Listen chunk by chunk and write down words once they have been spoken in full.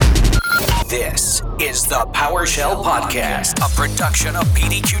This is the PowerShell Podcast, a production of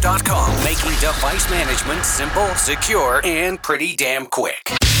PDQ.com, making device management simple, secure, and pretty damn quick.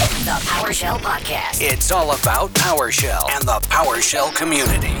 The PowerShell Podcast. It's all about PowerShell and the PowerShell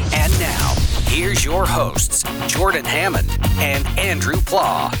community. And now, here's your hosts, Jordan Hammond and Andrew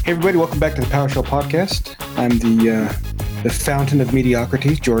Plaw. Hey everybody, welcome back to the PowerShell Podcast. I'm the fountain of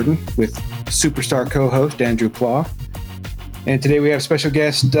mediocrity, Jordan, with superstar co-host Andrew Plaw. And today we have a special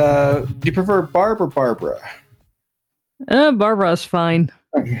guest. Do you prefer Barb or Barbara? Barbara's fine.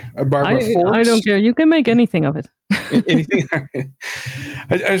 Barbara Forbes? I don't care. You can make anything of it. Anything?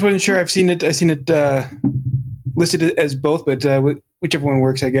 I just wasn't sure. I've seen it listed as both, but whichever one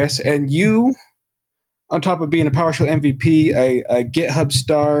works, I guess. And you, on top of being a PowerShell MVP, a GitHub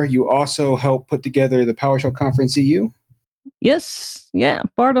star, you also help put together the PowerShell Conference EU? Yes. Yeah.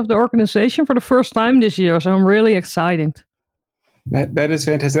 Part of the organization for the first time this year. So I'm really excited. That is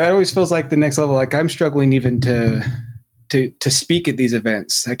fantastic. That always feels like the next level. Like I'm struggling even to speak at these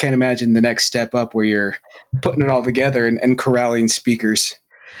events. I can't imagine the next step up where you're putting it all together and corralling speakers.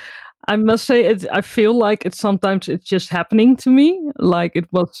 I must say, I feel like sometimes it's just happening to me. Like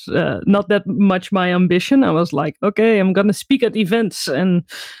it was not that much my ambition. I was like, okay, I'm going to speak at events. And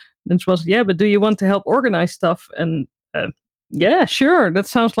it was, yeah, but do you want to help organize stuff? And yeah, sure. That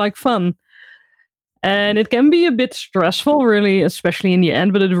sounds like fun. And it can be a bit stressful, really, especially in the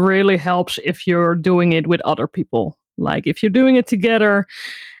end, but it really helps if you're doing it with other people. Like if you're doing it together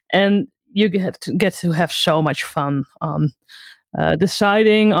and you get to have so much fun on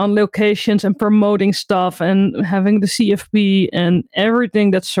deciding on locations and promoting stuff and having the CFP and everything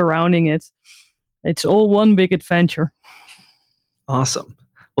that's surrounding it. It's all one big adventure. Awesome.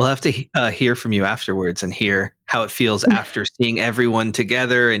 We'll have to hear from you afterwards and hear how it feels after seeing everyone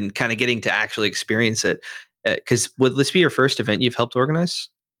together and kind of getting to actually experience it. Because would this be your first event you've helped organize?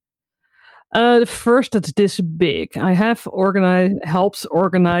 The first that's this big. I have helped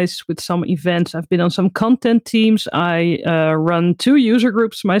organize with some events. I've been on some content teams. I run 2 user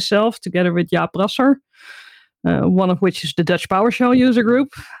groups myself together with Jaap Brasser, one of which is the Dutch PowerShell user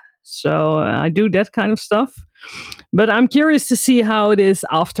group. So I do that kind of stuff. But I'm curious to see how it is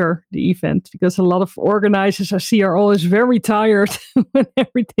after the event, because a lot of organizers I see are always very tired when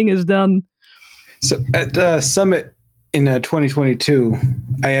everything is done. So at Summit in 2022,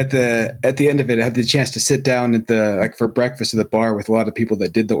 I at the end of it, I had the chance to sit down at for breakfast at the bar with a lot of people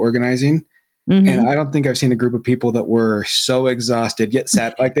that did the organizing. Mm-hmm. And I don't think I've seen a group of people that were so exhausted yet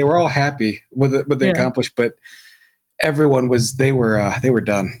sad. Like they were all happy with what they accomplished, but everyone they were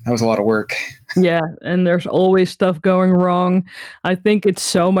done. That was a lot of work. Yeah, and there's always stuff going wrong. I think it's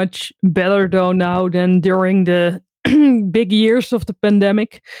so much better though now than during the big years of the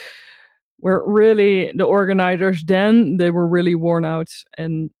pandemic, where really the organizers then they were really worn out.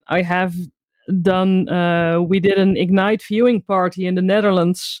 And I have done we did an Ignite viewing party in the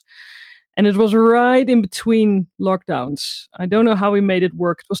Netherlands. And it was right in between lockdowns. I don't know how we made it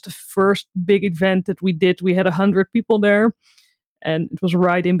work. It was the first big event that we did. We had 100 people there. And it was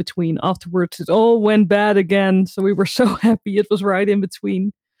right in between. Afterwards, it all went bad again. So we were so happy it was right in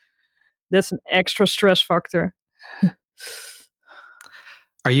between. That's an extra stress factor.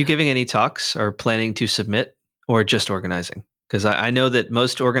 Are you giving any talks or planning to submit or just organizing? Because I know that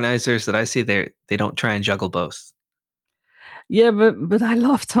most organizers that I see, they don't try and juggle both. Yeah, but I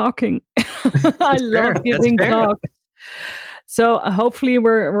love talking. I love giving talks. So hopefully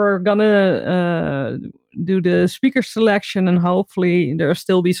we're gonna do the speaker selection, and hopefully there'll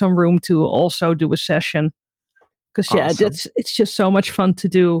still be some room to also do a session. Because it's just so much fun to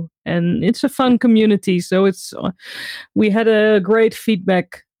do, and it's a fun community. So we had a great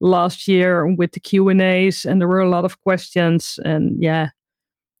feedback last year with the Q&As, and there were a lot of questions, and yeah,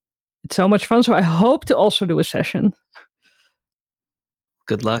 it's so much fun. So I hope to also do a session.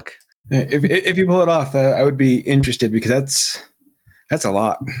 Good luck. If you pull it off, I would be interested, because that's a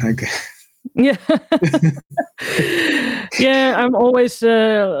lot. Yeah. Yeah, I'm always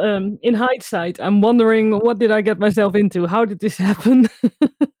in hindsight, I'm wondering, what did I get myself into? How did this happen?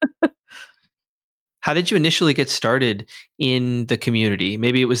 How did you initially get started in the community?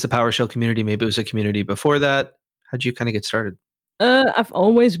 Maybe it was the PowerShell community, maybe it was a community before that. How did you kind of get started? I've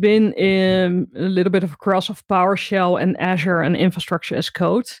always been in a little bit of a cross of PowerShell and Azure and infrastructure as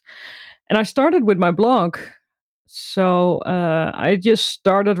code. And I started with my blog. So I just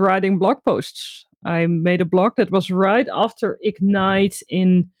started writing blog posts. I made a blog that was right after Ignite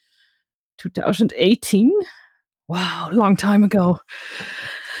in 2018. Wow, a long time ago.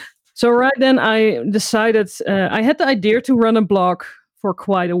 So right then I decided, I had the idea to run a blog for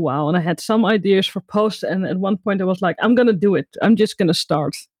quite a while, and I had some ideas for posts, and at one point I was like, I'm going to do it. I'm just going to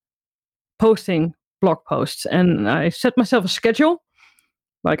start. posting blog posts, and I set myself a schedule.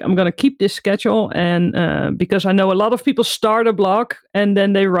 Like, I'm going to keep this schedule, and because I know a lot of people start a blog and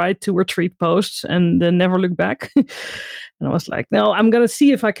then they write 2 or 3 posts and then never look back. And I was like, no, I'm going to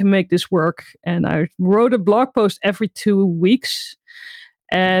see if I can make this work. And I wrote a blog post every 2 weeks.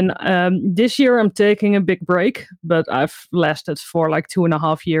 And this year I'm taking a big break, but I've lasted for like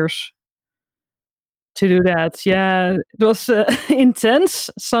 2.5 years to do that. Yeah, it was intense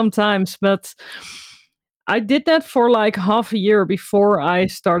sometimes, but I did that for like half a year before I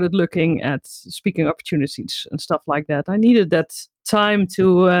started looking at speaking opportunities and stuff like that. I needed that time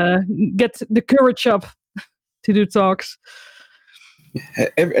to get the courage up to do talks.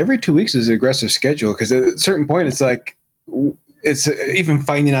 Every 2 weeks is an aggressive schedule, because at a certain point, it's like, it's even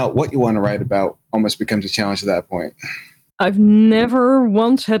finding out what you want to write about almost becomes a challenge at that point. I've never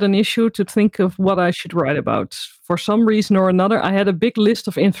once had an issue to think of what I should write about. For some reason or another, I had a big list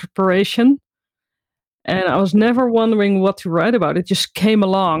of inspiration, and I was never wondering what to write about. It just came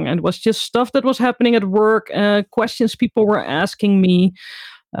along, and it was just stuff that was happening at work, questions people were asking me.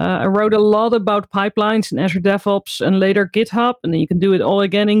 I wrote a lot about pipelines in Azure DevOps and later GitHub, and then you can do it all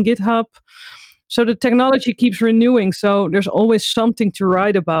again in GitHub. So the technology keeps renewing, so there's always something to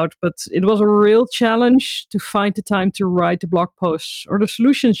write about, but it was a real challenge to find the time to write the blog posts or the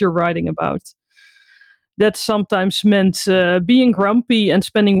solutions you're writing about. That sometimes meant being grumpy and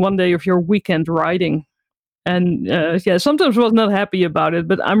spending one day of your weekend writing. And sometimes I was not happy about it,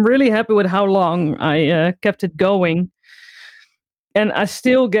 but I'm really happy with how long I kept it going. And I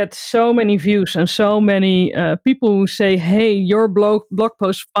still get so many views and so many people who say, hey, your blog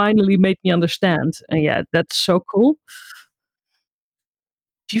post finally made me understand. And yeah, that's so cool.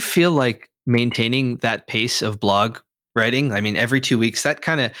 Do you feel like maintaining that pace of blog writing? I mean, every 2 weeks, that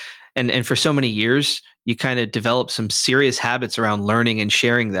kind of, and for so many years, you kind of develop some serious habits around learning and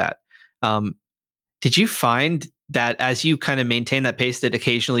sharing that. Did you find that as you kind of maintain that pace, that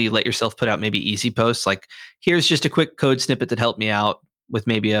occasionally you let yourself put out maybe easy posts, like here's just a quick code snippet that helped me out with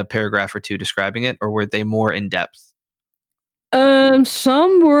maybe a paragraph or 2 describing it, or were they more in depth?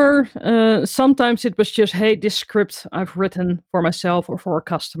 Some were, sometimes it was just, hey, this script I've written for myself or for a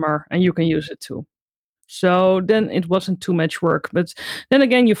customer and you can use it too. So then it wasn't too much work. But then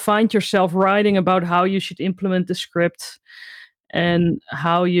again, you find yourself writing about how you should implement the script and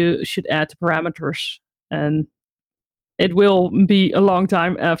how you should add the parameters. And it will be a long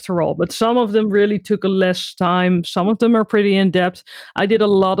time after all. But some of them really took a less time. Some of them are pretty in-depth. I did a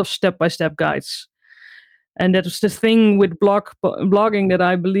lot of step-by-step guides. And that was the thing with blogging that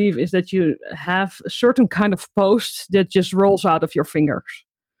I believe is that you have a certain kind of post that just rolls out of your fingers.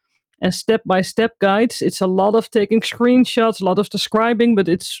 And step-by-step guides, it's a lot of taking screenshots, a lot of describing, but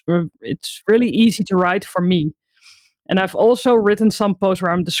it's really easy to write for me. And I've also written some posts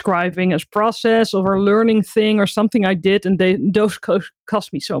where I'm describing a process or a learning thing or something I did, and those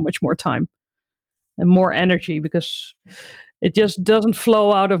cost me so much more time and more energy because it just doesn't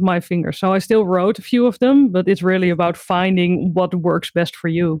flow out of my fingers. So I still wrote a few of them, but it's really about finding what works best for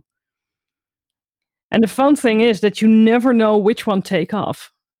you. And the fun thing is that you never know which one take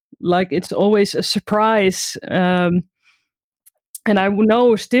off. Like, it's always a surprise. And I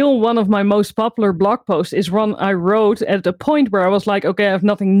know still one of my most popular blog posts is one I wrote at a point where I was like, okay, I have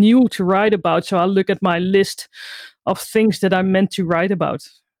nothing new to write about. So I'll look at my list of things that I'm meant to write about,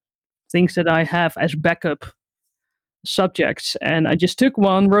 things that I have as backup subjects. And I just took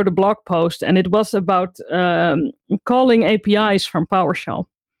one, wrote a blog post, and it was about calling APIs from PowerShell.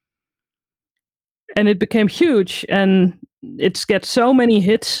 And it became huge, and it's get so many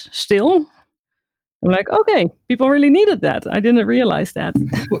hits still. I'm like, okay, people really needed that. I didn't realize that.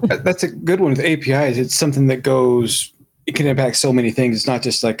 Well, that's a good one with APIs. It's something that it can impact so many things. It's not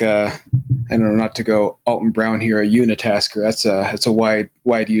just like I don't know, not to go Alton Brown here, a unitasker. That's a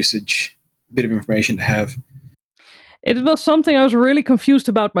wide usage bit of information to have. It was something I was really confused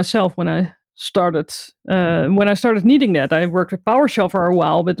about myself when I started needing that. I worked with PowerShell for a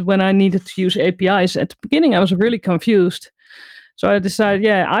while, but when I needed to use APIs at the beginning, I was really confused. So I decided,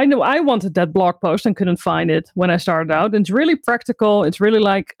 I know I wanted that blog post and couldn't find it when I started out. And it's really practical. It's really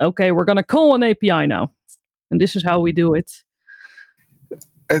like, okay, we're going to call an API now. And this is how we do it.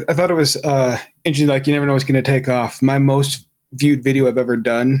 I thought it was interesting, like you never know what's going to take off. My most viewed video I've ever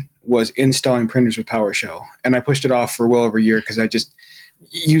done was installing printers with PowerShell. And I pushed it off for well over a year because I just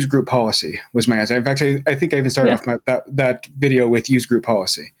use group policy was my answer. In fact, I think I even started off that video with use group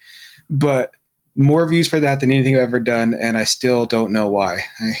policy. But more views for that than anything I've ever done, and I still don't know why.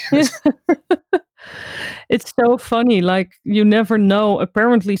 It's so funny. Like, you never know.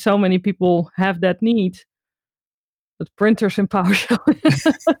 Apparently, so many people have that need. But printers in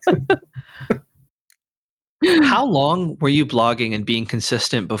PowerShell. How long were you blogging and being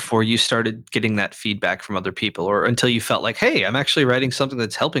consistent before you started getting that feedback from other people, or until you felt like, hey, I'm actually writing something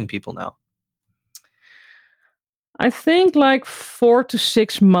that's helping people now? I think like 4 to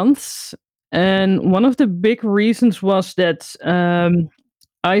 6 months. And one of the big reasons was that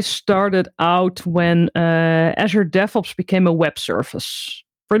I started out when Azure DevOps became a web service,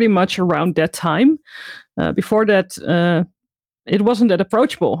 pretty much around that time. Before that, it wasn't that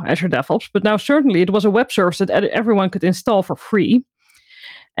approachable, Azure DevOps, but now certainly it was a web service that everyone could install for free.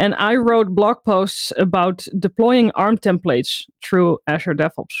 And I wrote blog posts about deploying ARM templates through Azure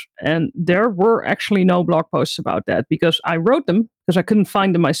DevOps. And there were actually no blog posts about that because I wrote them because I couldn't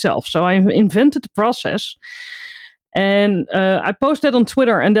find them myself. So I invented the process. And I posted on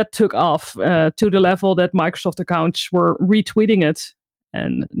Twitter, and that took off to the level that Microsoft accounts were retweeting it.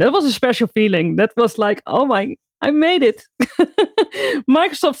 And that was a special feeling. That was like, oh my, I made it.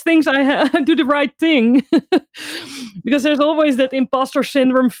 Microsoft thinks I do the right thing. Because there's always that imposter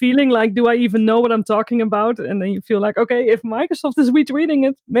syndrome feeling like, do I even know what I'm talking about? And then you feel like, okay, if Microsoft is retweeting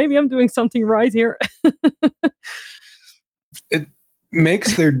it, maybe I'm doing something right here. It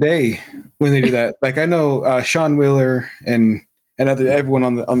makes their day when they do that. Like I know Sean Wheeler and everyone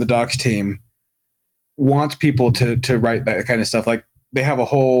on the Docs team wants people to write that kind of stuff. Like they have a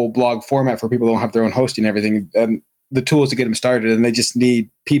whole blog format for people who don't have their own hosting and everything, and the tools to get them started, and they just need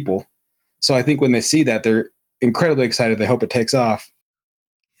people. So I think when they see that, they're incredibly excited. They hope it takes off.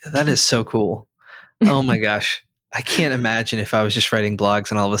 That is so cool. Oh my gosh. I can't imagine if I was just writing blogs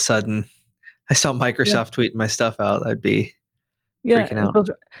and all of a sudden I saw Microsoft tweeting my stuff out. I'd be freaking out.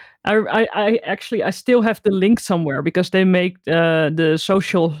 I actually still have the link somewhere because they make the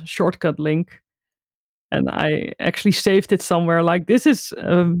social shortcut link. And I actually saved it somewhere. Like this is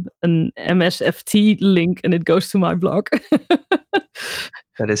an MSFT link, and it goes to my blog.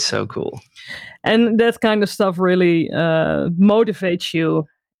 That is so cool. And that kind of stuff really motivates you,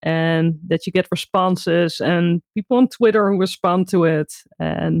 and that you get responses and people on Twitter who respond to it.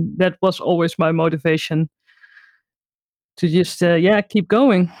 And that was always my motivation to just keep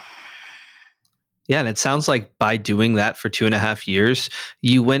going. Yeah, and it sounds like by doing that for 2.5 years,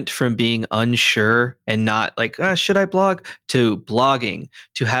 you went from being unsure and not like, should I blog, to blogging,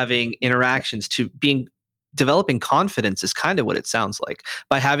 to having interactions, to developing confidence is kind of what it sounds like.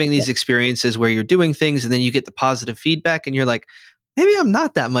 By having these experiences where you're doing things and then you get the positive feedback and you're like, maybe I'm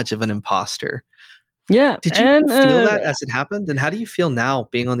not that much of an imposter. Yeah. Did you feel that as it happened? And how do you feel now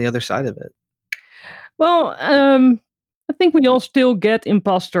being on the other side of it? Well, I think we all still get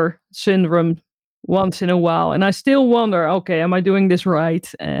imposter syndrome once in a while, and I still wonder, okay, am I doing this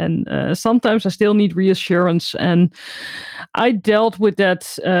right? And sometimes I still need reassurance, and I dealt with that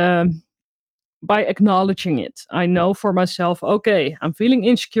by acknowledging it. I know for myself, okay, I'm feeling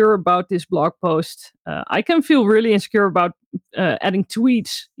insecure about this blog post. I can feel really insecure about adding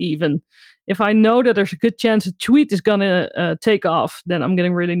tweets even. If I know that there's a good chance a tweet is gonna take off, then I'm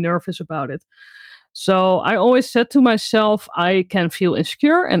getting really nervous about it. So I always said to myself, I can feel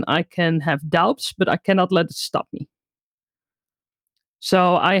insecure and I can have doubts, but I cannot let it stop me.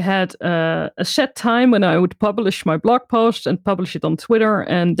 So I had a set time when I would publish my blog post and publish it on Twitter.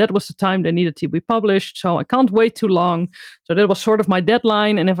 And that was the time they needed to be published. So I can't wait too long. So that was sort of my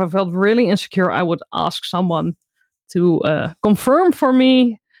deadline. And if I felt really insecure, I would ask someone to confirm for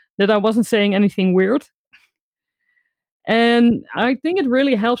me that I wasn't saying anything weird. And I think it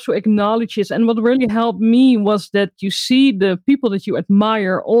really helps to acknowledge it. And what really helped me was that you see the people that you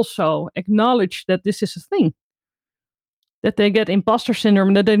admire also acknowledge that this is a thing. That they get imposter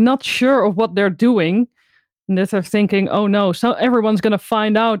syndrome, that they're not sure of what they're doing. And that they're thinking, oh no, so everyone's going to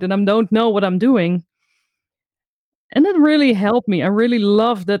find out and I don't know what I'm doing. And that really helped me. I really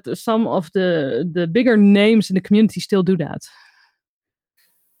love that some of the bigger names in the community still do that.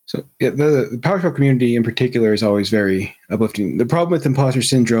 So yeah, the PowerShell community in particular is always very uplifting. The problem with imposter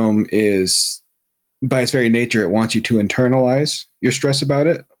syndrome is, by its very nature, it wants you to internalize your stress about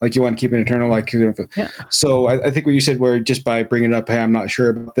it. Like you want to keep it internal. So I think what you said, where just by bringing it up, hey, I'm not sure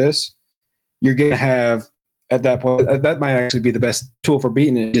about this, you're going to have at that point, that might actually be the best tool for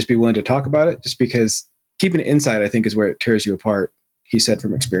beating it. Just be willing to talk about it, just because keeping it inside, I think, is where it tears you apart. He said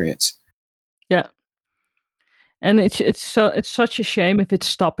from experience. Yeah. And it's such a shame if it's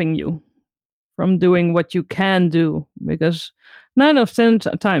stopping you from doing what you can do, because 9 out of 10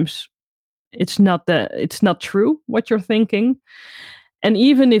 times it's not true what you're thinking, and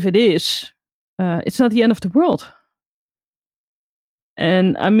even if it is, it's not the end of the world.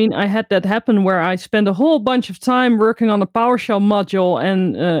 And I mean, I had that happen where I spent a whole bunch of time working on a PowerShell module,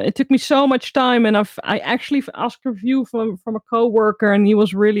 and it took me so much time. And I actually asked a review from a coworker, and he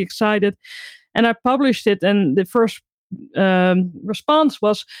was really excited. And I published it, and the first response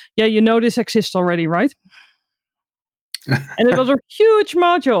was, yeah, this exists already, right? And it was a huge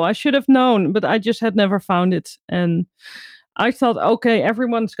module. I should have known, but I just had never found it. And I thought, okay,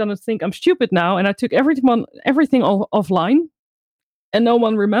 everyone's going to think I'm stupid now. And I took everything offline, and no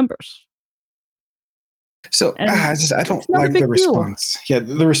one remembers. So I don't like the response. Yeah,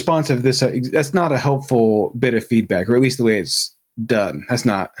 the response of this, that's not a helpful bit of feedback, or at least the way it's done.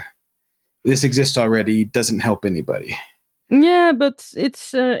 This exists already, doesn't help anybody. Yeah, but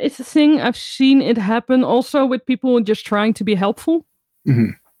it's a thing. I've seen it happen also with people just trying to be helpful.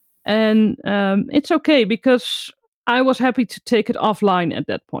 Mm-hmm. And it's okay, because I was happy to take it offline at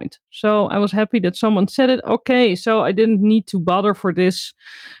that point. So I was happy that someone said it. Okay, so I didn't need to bother for this.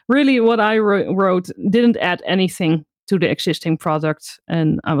 Really, what I wrote didn't add anything to the existing product.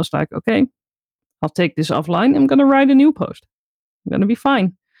 And I was like, okay, I'll take this offline. I'm going to write a new post. I'm going to be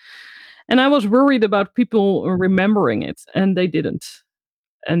fine. And I was worried about people remembering it, and they didn't.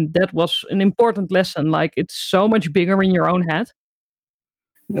 And that was an important lesson. Like, it's so much bigger in your own head.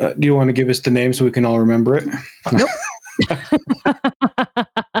 Do you want to give us the name so we can all remember it? Nope.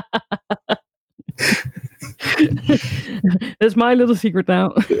 That's my little secret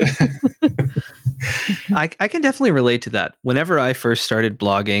now. I can definitely relate to that. Whenever I first started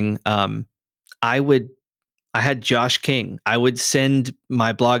blogging, I had Josh King. I would send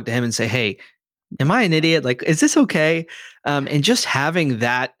my blog to him and say, hey, am I an idiot? Like, is this okay? And just having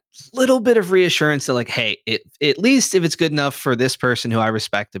that little bit of reassurance that, like, hey, at least if it's good enough for this person who I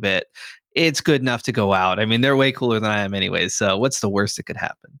respect a bit, it's good enough to go out. I mean, they're way cooler than I am anyways. So what's the worst that could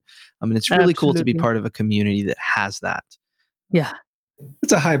happen? I mean, it's really cool to be part of a community that has that. Yeah.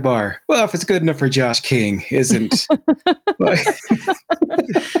 It's a high bar. Well, if it's good enough for Josh King, isn't. But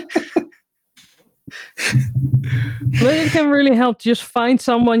it can really help. Just find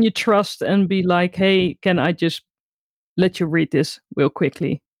someone you trust and be like, hey, can I just let you read this real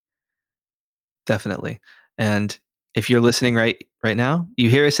quickly? Definitely. And if you're listening right now,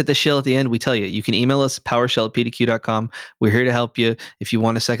 you hear us at the shill at the end, we tell you, you can email us, powershell@pdq.com. We're here to help you if you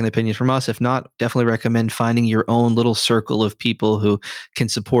want a second opinion from us. If not, definitely recommend finding your own little circle of people who can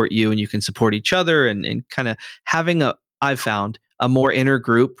support you, and you can support each other, and kind of having I've found a more inner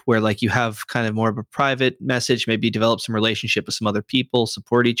group where, like, you have kind of more of a private message, maybe develop some relationship with some other people,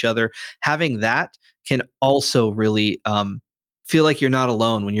 support each other. Having that can also really feel like you're not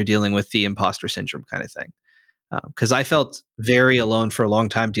alone when you're dealing with the imposter syndrome kind of thing. Because I felt very alone for a long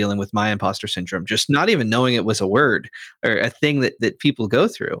time dealing with my imposter syndrome, just not even knowing it was a word or a thing that people go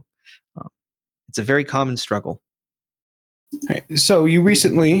through. It's a very common struggle. Right. So you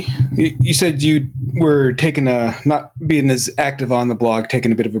recently, you said you were not being as active on the blog,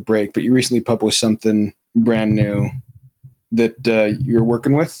 taking a bit of a break, but you recently published something brand new that you're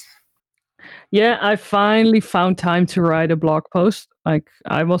working with. Yeah, I finally found time to write a blog post. Like,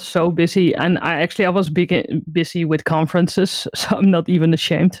 I was so busy, and I was busy with conferences, so I'm not even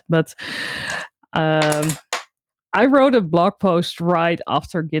ashamed. But I wrote a blog post right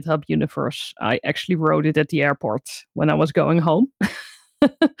after GitHub Universe. I actually wrote it at the airport when I was going home.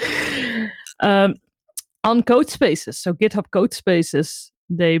 On Codespaces. So GitHub Codespaces,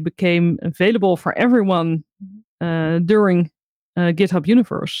 they became available for everyone during GitHub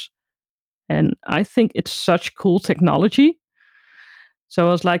Universe. And I think it's such cool technology. So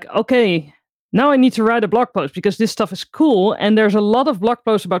I was like, okay, now I need to write a blog post because this stuff is cool. And there's a lot of blog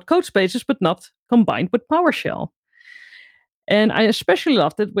posts about Codespaces, but not combined with PowerShell. And I especially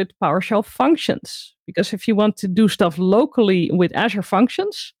loved it with PowerShell functions, because if you want to do stuff locally with Azure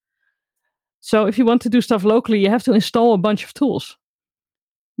Functions, so if you want to do stuff locally, you have to install a bunch of tools.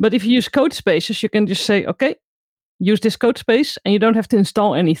 But if you use Codespaces, you can just say, okay, use this Codespace, and you don't have to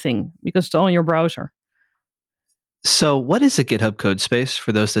install anything because it's all in your browser. So what is a GitHub Codespace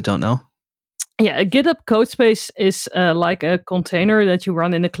for those that don't know? Yeah, a GitHub Codespace is like a container that you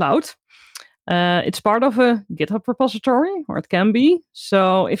run in the cloud. It's part of a GitHub repository, or it can be.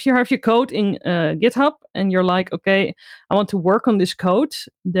 So if you have your code in GitHub and you're like, okay, I want to work on this code,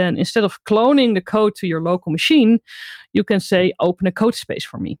 then instead of cloning the code to your local machine, you can say, open a Codespace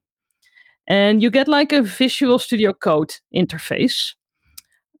for me. And you get like a Visual Studio Code interface,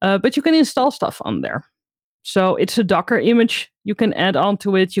 but you can install stuff on there. So it's a Docker image you can add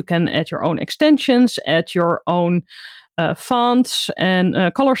onto it. You can add your own extensions, add your own fonts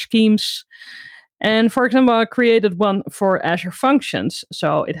and color schemes. And for example, I created one for Azure Functions.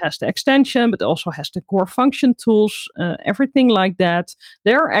 So it has the extension, but also has the core function tools, everything like that.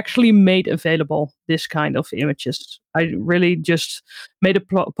 They're actually made available, this kind of images. I really just made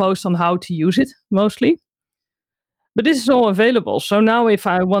a post on how to use it mostly. But this is all available. So now if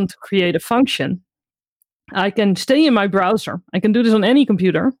I want to create a function, I can stay in my browser. I can do this on any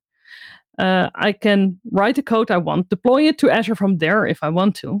computer. I can write the code I want, deploy it to Azure from there if I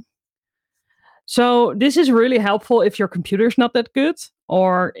want to. So this is really helpful if your computer is not that good,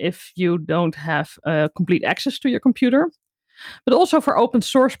 or if you don't have complete access to your computer. But also for open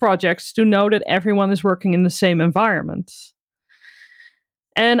source projects to know that everyone is working in the same environment.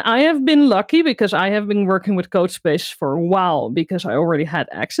 And I have been lucky because I have been working with CodeSpace for a while because I already had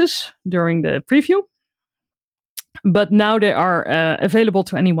access during the preview. But now they are available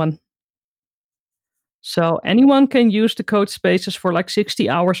to anyone. So anyone can use the CodeSpaces for like 60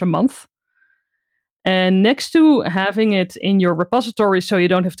 hours a month. And next to having it in your repository so you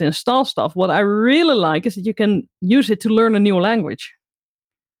don't have to install stuff, what I really like is that you can use it to learn a new language.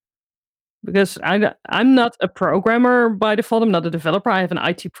 Because I'm not a programmer by default. I'm not a developer. I have an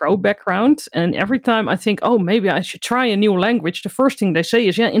IT pro background. And every time I think, oh, maybe I should try a new language, the first thing they say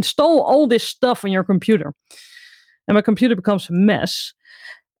is, yeah, install all this stuff on your computer. And my computer becomes a mess.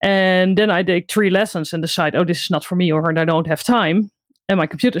 And then I take 3 lessons and decide, oh, this is not for me, or I don't have time. And my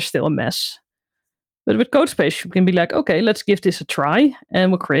computer's still a mess. But with CodeSpace, you can be like, okay, let's give this a try.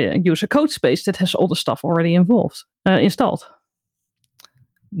 And we'll use a CodeSpace that has all the stuff already installed.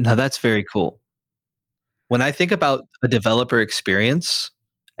 Now that's very cool. When I think about a developer experience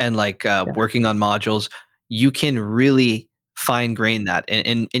and like working on modules, you can really fine-grain that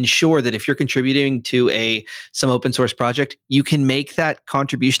and ensure that if you're contributing to some open source project, you can make that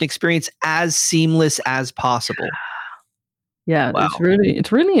contribution experience as seamless as possible. Yeah, wow.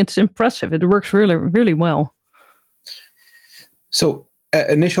 It's impressive. It works really, really well. So at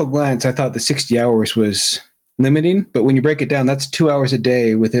initial glance, I thought the 60 hours was limiting, but when you break it down, that's 2 hours a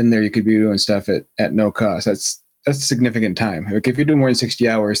day within there. You could be doing stuff at no cost. That's significant time. Like if you're doing more than 60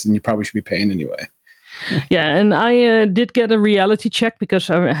 hours, then you probably should be paying anyway. Yeah, and I did get a reality check because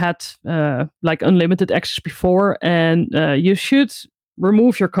I had like unlimited access before, and you should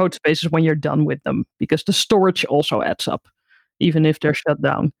remove your code spaces when you're done with them because the storage also adds up, even if they're shut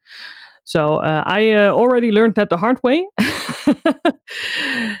down. So I already learned that the hard way.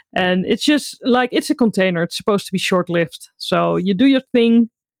 And it's just like, it's a container. It's supposed to be short-lived. So you do your thing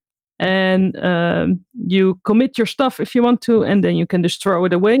and you commit your stuff if you want to, and then you can just throw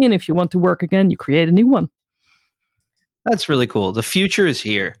it away. And if you want to work again, you create a new one. That's really cool. The future is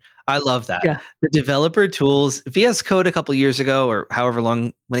here. I love that. Yeah. The developer tools, VS Code a couple years ago or however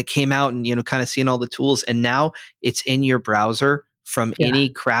long when it came out and, kind of seeing all the tools, and now it's in your browser from any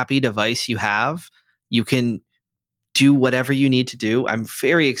crappy device you have. You can do whatever you need to do. I'm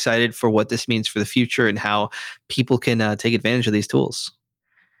very excited for what this means for the future and how people can take advantage of these tools.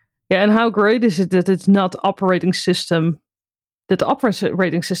 Yeah, and how great is it that it's not operating system, that the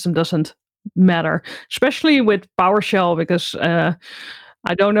operating system doesn't matter, especially with PowerShell, because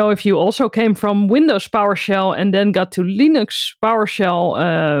I don't know if you also came from Windows PowerShell and then got to Linux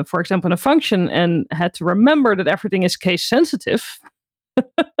PowerShell, for example, in a function, and had to remember that everything is case sensitive.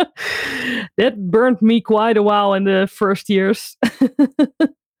 That burned me quite a while in the first years.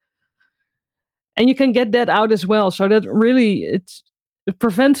 And you can get that out as well. So that really, it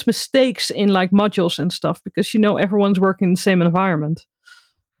prevents mistakes in like modules and stuff because everyone's working in the same environment.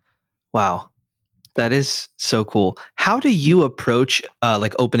 Wow. That is so cool. How do you approach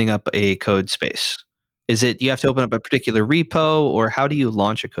like opening up a code space? Is it you have to open up a particular repo, or how do you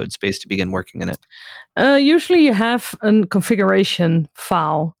launch a code space to begin working in it? Usually you have a configuration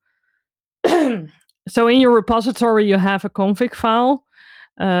file. So in your repository, you have a config file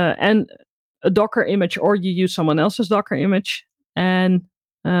and a Docker image, or you use someone else's Docker image. And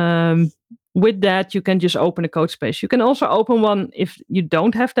with that, you can just open a code space. You can also open one if you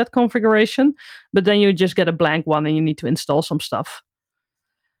don't have that configuration, but then you just get a blank one and you need to install some stuff.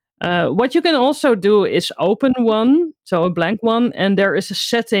 What you can also do is open one, so a blank one, and there is a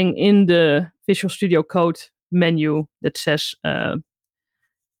setting in the Visual Studio Code menu that says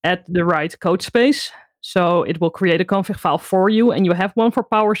add the right code space. So it will create a config file for you, and you have one for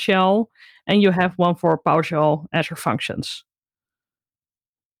PowerShell, and you have one for PowerShell Azure Functions.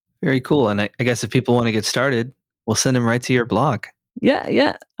 Very cool. And I guess if people want to get started, we'll send them right to your blog.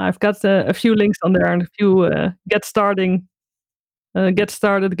 Yeah. I've got a few links on there and a few get started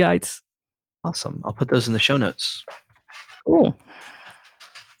guides. Awesome. I'll put those in the show notes. Cool.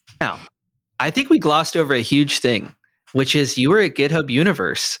 Now, I think we glossed over a huge thing, which is you were at GitHub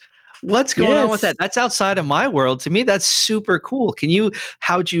Universe. What's going on with that? That's outside of my world. To me, that's super cool.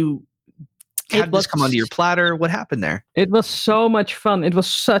 How did this come onto your platter? What happened there? It was so much fun. It was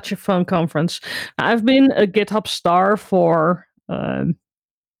such a fun conference. I've been a GitHub star for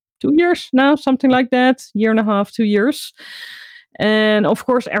 2 years now, something like that, year and a half, 2 years. And of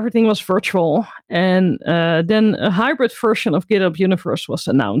course, everything was virtual. And then a hybrid version of GitHub Universe was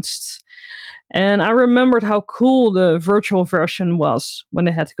announced. And I remembered how cool the virtual version was when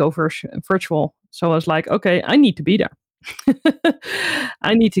they had to go virtual. So I was like, okay, I need to be there.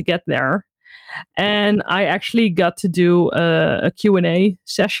 I need to get there. And I actually got to do a Q&A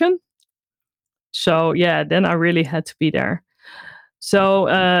session. So yeah, then I really had to be there. So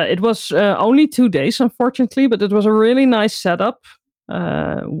it was only 2 days, unfortunately, but it was a really nice setup.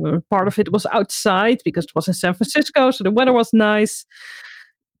 Part of it was outside because it was in San Francisco, so the weather was nice.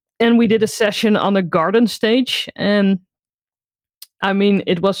 And we did a session on a garden stage. And I mean,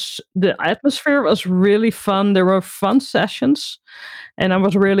 the atmosphere was really fun. There were fun sessions. And I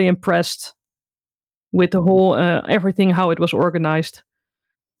was really impressed with the whole, everything, how it was organized.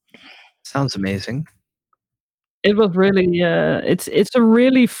 Sounds amazing. It was really, it's a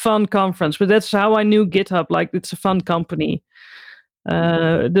really fun conference, but that's how I knew GitHub. Like, it's a fun company.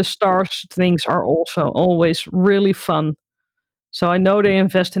 The stars things are also always really fun. So I know they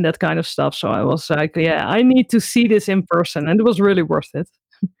invest in that kind of stuff. So I was like, yeah, I need to see this in person, and it was really worth it.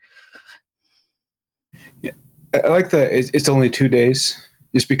 Yeah, I like that it's only 2 days,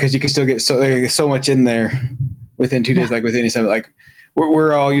 just because you can still get so much in there within 2 days. Like with any summit, like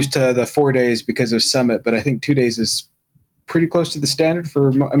we're all used to the 4 days because of Summit, but I think 2 days is pretty close to the standard for.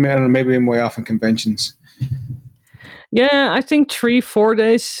 I mean, I don't know, maybe I'm way off in conventions. Yeah, I think 3-4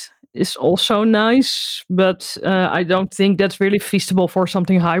 days is also nice, but I don't think that's really feasible for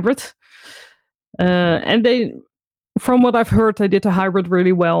something hybrid. And from what I've heard, they did the hybrid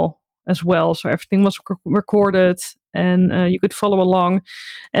really well as well. So everything was recorded, and you could follow along.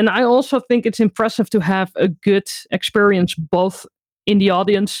 And I also think it's impressive to have a good experience both in the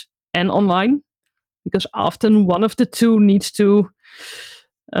audience and online, because often one of the two needs to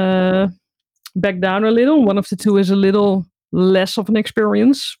back down a little. One of the two is a little less of an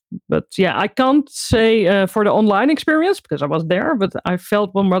experience. But yeah, I can't say for the online experience because I was there, but I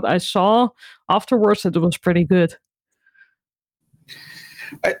felt from what I saw afterwards that it was pretty good.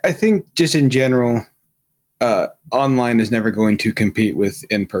 I think just in general, online is never going to compete with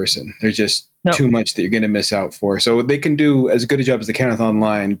in person. There's just too much that you're going to miss out for. So they can do as good a job as they can with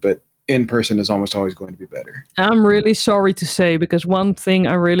online, but in person is almost always going to be better. I'm really sorry to say, because one thing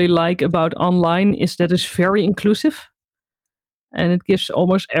I really like about online is that it's very inclusive. And it gives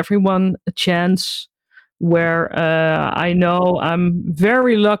almost everyone a chance, where I know I'm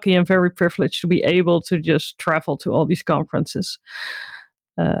very lucky and very privileged to be able to just travel to all these conferences.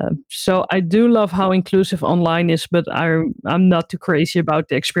 So I do love how inclusive online is, but I'm not too crazy about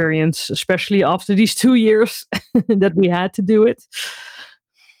the experience, especially after these 2 years that we had to do it.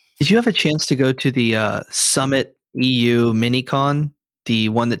 Did you have a chance to go to the Summit EU Minicon, the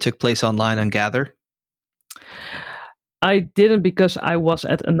one that took place online on Gather? I didn't, because I was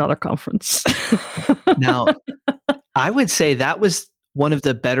at another conference. Now, I would say that was one of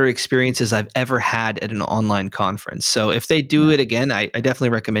the better experiences I've ever had at an online conference. So if they do it again, I definitely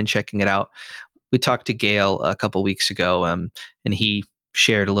recommend checking it out. We talked to Gail a couple weeks ago, and he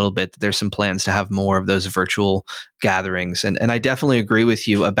shared a little bit that there's some plans to have more of those virtual gatherings. And I definitely agree with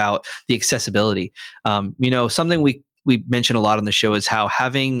you about the accessibility. Something we mention a lot on the show is how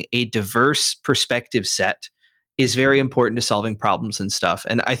having a diverse perspective set is very important to solving problems and stuff.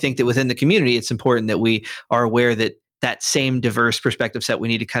 And I think that within the community, it's important that we are aware that that same diverse perspective set, we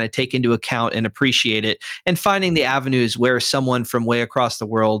need to kind of take into account and appreciate it, and finding the avenues where someone from way across the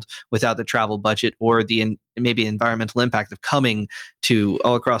world without the travel budget or the maybe environmental impact of coming to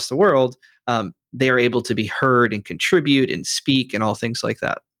all across the world, they are able to be heard and contribute and speak and all things like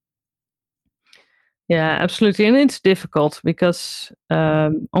that. Yeah, absolutely. And it's difficult because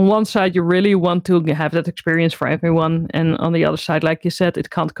on one side, you really want to have that experience for everyone. And on the other side, like you said, it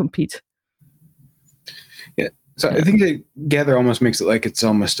can't compete. Yeah. So I think that Gather almost makes it like it's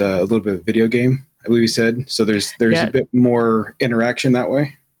almost a little bit of a video game, I believe you said. So there's a bit more interaction that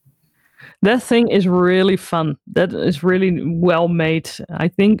way. That thing is really fun. That is really well made, I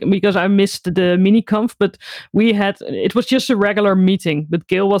think, because I missed the mini-conf, but it was just a regular meeting. But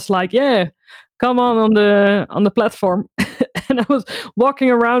Gail was like, yeah, come on the platform. And I was walking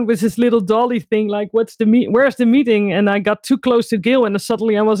around with this little dolly thing, like, where's the meeting? And I got too close to Gail, and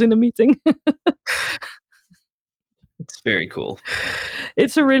suddenly I was in a meeting. It's very cool.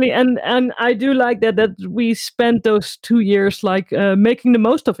 It's a really, and I do like that we spent those 2 years like making the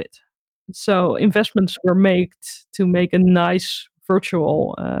most of it. So investments were made to make a nice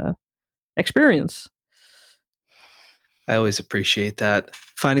virtual experience. I always appreciate that.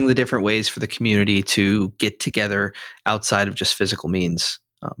 Finding the different ways for the community to get together outside of just physical means.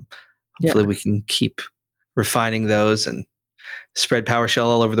 Hopefully we can keep refining those and spread PowerShell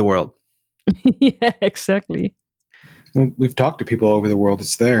all over the world. Yeah, exactly. Well, we've talked to people all over the world.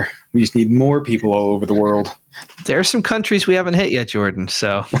 It's there. We just need more people all over the world. There are some countries we haven't hit yet, Jordan.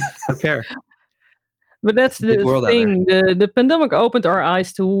 So prepare. But that's the world out thing. The pandemic opened our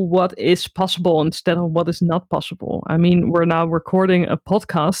eyes to what is possible instead of what is not possible. I mean, we're now recording a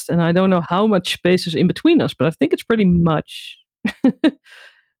podcast, and I don't know how much space is in between us, but I think it's pretty much.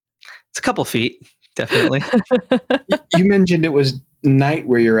 It's a couple feet, definitely. You mentioned it was night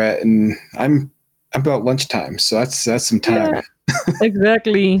where you're at, and I'm about lunchtime, so that's some time. Yeah,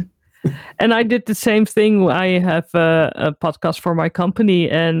 exactly. And I did the same thing. I have a podcast for my company,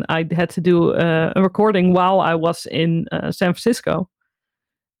 and I had to do a recording while I was in San Francisco.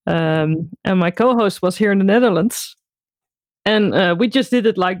 And my co-host was here in the Netherlands. And we just did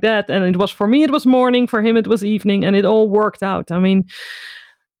it like that. And it was, for me, it was morning. For him, it was evening. And it all worked out. I mean,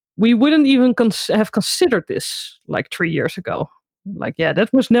 we wouldn't even have considered this like 3 years ago. Like, yeah,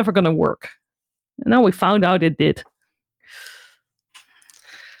 that was never going to work. And now we found out it did.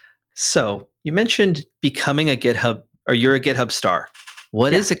 So you mentioned becoming a GitHub, or you're a GitHub star.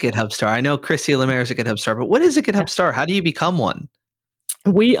 What is a GitHub star? I know Chrissy Lemaire is a GitHub star, but what is a GitHub star? How do you become one?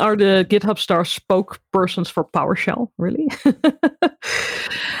 We are the GitHub star spokespersons for PowerShell, really.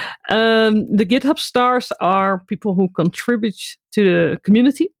 The GitHub stars are people who contribute to the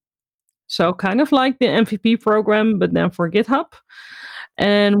community. So kind of like the MVP program, but then for GitHub.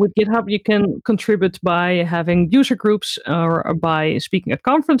 And with GitHub, you can contribute by having user groups or by speaking at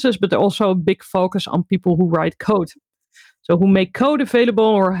conferences, but also a big focus on people who write code. So who make code available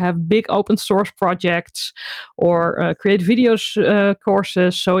or have big open source projects or create videos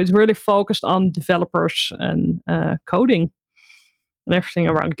courses. So it's really focused on developers and coding and everything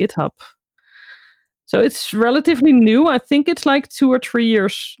around GitHub. So it's relatively new. I think it's like 2 or 3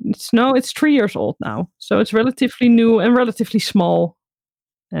 years. It's 3 years old now. So it's relatively new and relatively small.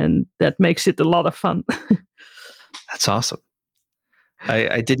 And that makes it a lot of fun. That's awesome.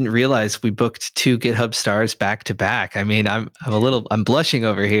 I didn't realize we booked 2 GitHub stars back to back. I mean, I'm blushing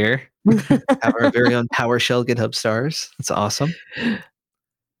over here. Have our very own PowerShell GitHub stars. That's awesome.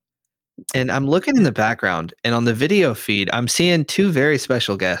 And I'm looking in the background, and on the video feed, I'm seeing 2 very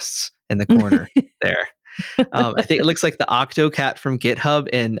special guests in the corner there. I think it looks like the Octocat from GitHub,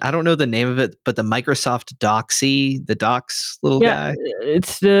 and I don't know the name of it, but the Microsoft Doxy, the Docs little guy.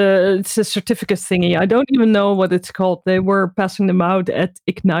 It's a certificate thingy. I don't even know what it's called. They were passing them out at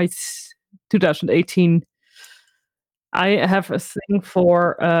Ignite 2018. I have a thing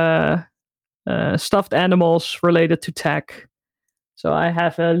for stuffed animals related to tech. So I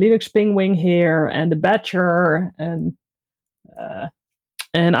have a Linux Penguin here and the Badger and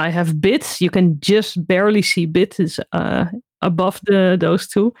I have Bit. You can just barely see Bit is above those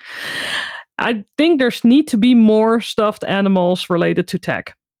 2. I think there's need to be more stuffed animals related to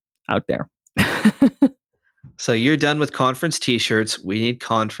tech out there. So you're done with conference t-shirts. We need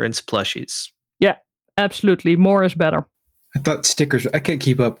conference plushies. Yeah, absolutely. More is better. I thought stickers, I can't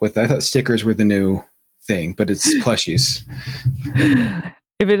keep up with. I thought stickers were the new thing, but it's plushies.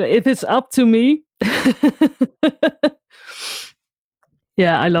 If it's up to me.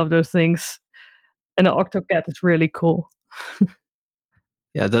 Yeah, I love those things. And the Octocat is really cool.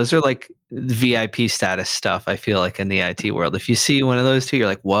 Yeah, those are like VIP status stuff, I feel like, in the IT world. If you see one of those 2, you're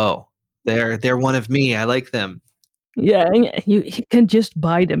like, whoa, they're one of me. I like them. Yeah, and you can just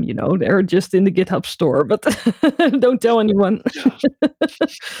buy them, They're just in the GitHub store, but don't tell anyone.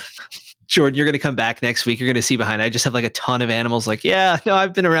 Jordan, you're going to come back next week. You're going to see behind. I just have like a ton of animals. Like, yeah, no,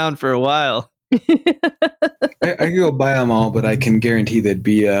 I've been around for a while. I could go buy them all, but I can guarantee they'd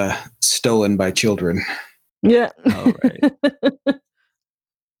be stolen by children. Yeah. All right.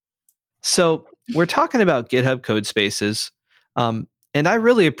 So we're talking about GitHub code spaces. And I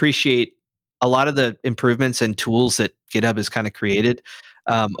really appreciate a lot of the improvements and tools that GitHub has kind of created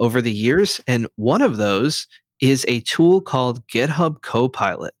over the years. And one of those is a tool called GitHub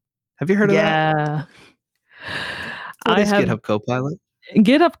Copilot. Have you heard of that? Yeah. What is GitHub Copilot?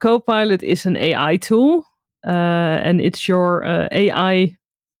 GitHub Copilot is an AI tool, and it's your AI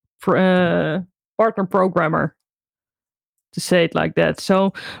partner programmer, to say it like that.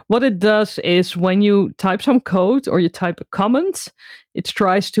 So what it does is when you type some code or you type a comment, it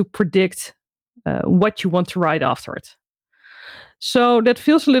tries to predict what you want to write after it. So that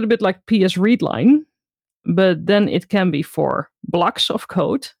feels a little bit like PS Readline, but then it can be for blocks of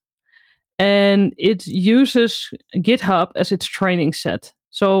code. And it uses GitHub as its training set.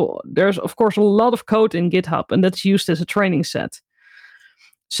 So there's, of course, a lot of code in GitHub, and that's used as a training set.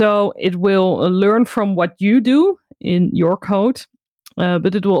 So it will learn from what you do in your code,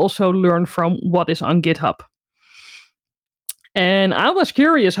 but it will also learn from what is on GitHub. And I was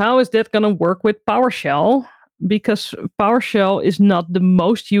curious, how is that going to work with PowerShell? Because PowerShell is not the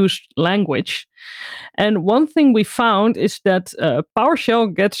most used language. And one thing we found is that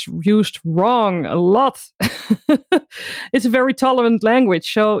PowerShell gets used wrong a lot. It's a very tolerant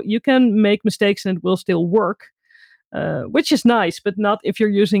language, so you can make mistakes and it will still work, which is nice, but not if you're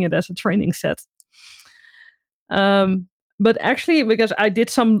using it as a training set. But actually, because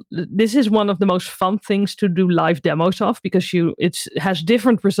this is one of the most fun things to do live demos of, because it has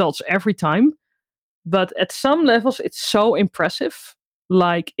different results every time. But at some levels, it's so impressive.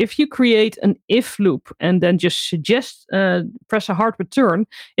 Like if you create an if loop and then just press a hard return,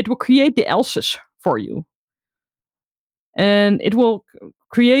 it will create the else's for you. And it will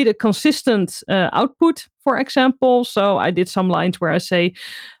create a consistent output, for example. So I did some lines where I say,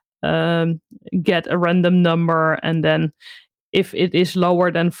 get a random number, and then if it is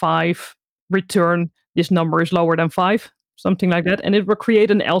lower than 5, return this number is lower than 5, something like that. And it will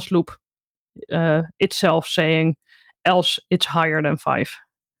create an else loop itself saying else it's higher than 5.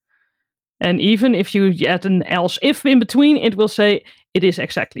 And even if you add an else if in between, it will say it is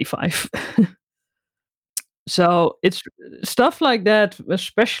exactly 5. So it's stuff like that,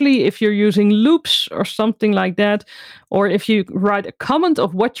 especially if you're using loops or something like that, or if you write a comment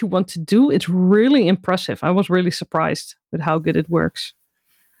of what you want to do, it's really impressive. I was really surprised with how good it works.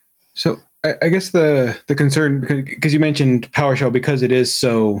 So I guess the concern, because you mentioned PowerShell, because it is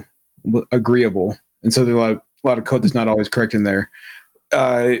so agreeable, and so there's a lot of code that's not always correct in there.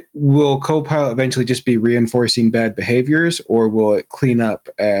 Will Copilot eventually just be reinforcing bad behaviors, or will it clean up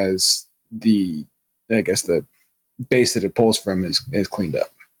as the base that it pulls from is cleaned up?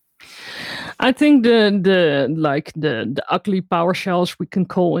 I think the ugly PowerShells, we can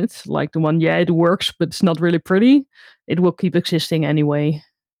call it, like the one, it works, but it's not really pretty. It will keep existing anyway.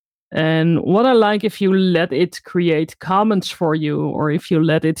 And what I like, if you let it create comments for you, or if you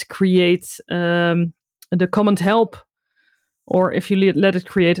let it create the comment help, or if you let it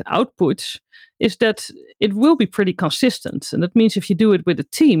create outputs, is that it will be pretty consistent. And that means if you do it with a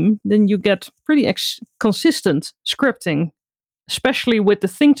team, then you get pretty consistent scripting, especially with the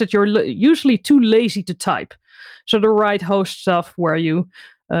things that you're usually too lazy to type. So the right host stuff where you,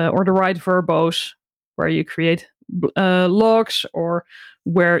 or the right verbose, where you create logs, or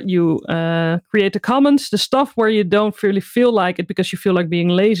where you create the comments, the stuff where you don't really feel like it because you feel like being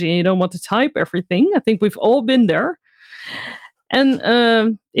lazy and you don't want to type everything. I think we've all been there.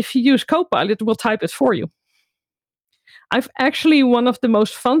 And if you use Copilot, it will type it for you. I've actually, one of the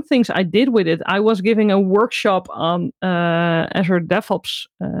most fun things I did with it, I was giving a workshop on Azure DevOps,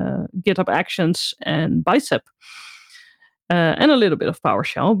 GitHub Actions, and Bicep, and a little bit of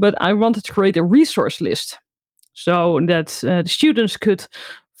PowerShell, but I wanted to create a resource list so that the students could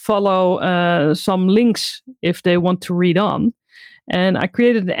follow some links if they want to read on. And I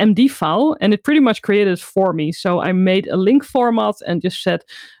created an MD file, and it pretty much created it for me. So I made a link format and just said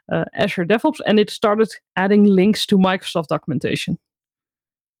Azure DevOps, and it started adding links to Microsoft documentation.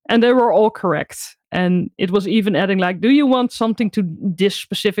 And they were all correct. And it was even adding like, do you want something to this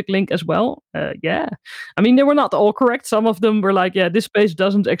specific link as well? Yeah. I mean, they were not all correct. Some of them were like, yeah, this page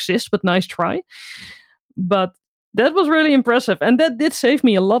doesn't exist, but nice try. But that was really impressive. And that did save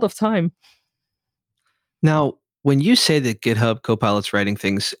me a lot of time. Now, when you say that GitHub Copilot's writing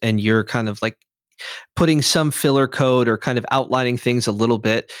things and you're kind of like putting some filler code or kind of outlining things a little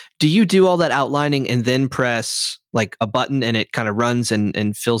bit, do you do all that outlining and then press like a button and it kind of runs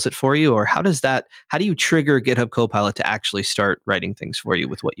and fills it for you? Or how do you trigger GitHub Copilot to actually start writing things for you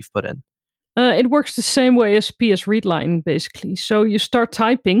with what you've put in? It works the same way as PS Readline, basically. So you start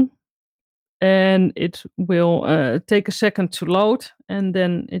typing, and it will take a second to load, and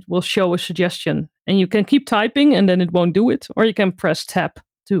then it will show a suggestion. And you can keep typing, and then it won't do it. Or you can press tab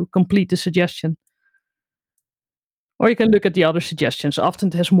to complete the suggestion. Or you can look at the other suggestions. Often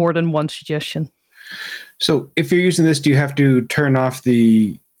it has more than one suggestion. So if you're using this, do you have to turn off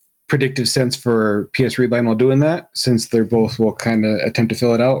the predictive sense for PS Readline while doing that, since they're both will kind of attempt to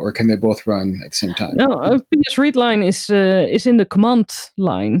fill it out, or can they both run at the same time? No, PS Readline is in the command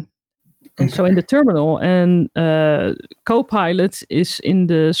line. And so in the terminal, and Copilot is in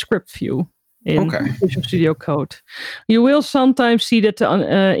the script view in Visual Studio Code. You will sometimes see that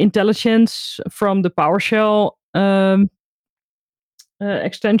the intelligence from the PowerShell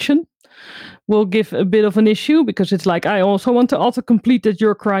extension will give a bit of an issue, because it's like, I also want to autocomplete that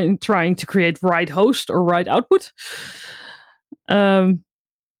you're trying to create right host or right output.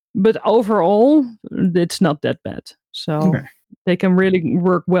 But overall, it's not that bad. So they can really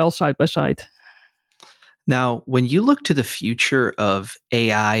work well side by side. Now, when you look to the future of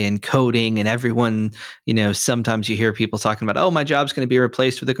AI and coding and everyone, sometimes you hear people talking about, oh, my job's going to be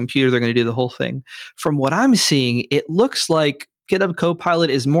replaced with a computer. They're going to do the whole thing. From what I'm seeing, it looks like GitHub Copilot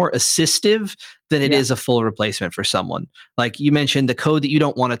is more assistive than it is a full replacement for someone. Like you mentioned, the code that you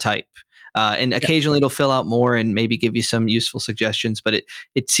don't want to type. And occasionally it'll fill out more and maybe give you some useful suggestions, but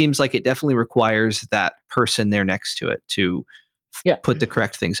it seems like it definitely requires that person there next to it to put the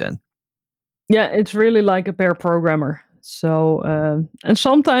correct things in. Yeah, it's really like a pair programmer. So, and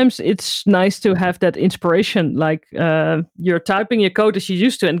sometimes it's nice to have that inspiration, like you're typing your code as you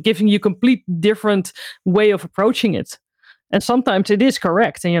used to and giving you complete different way of approaching it. And sometimes it is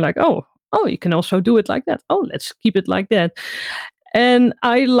correct. And you're like, oh, you can also do it like that. Oh, let's keep it like that. And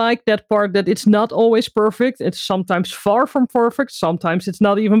I like that part that it's not always perfect. It's sometimes far from perfect. Sometimes it's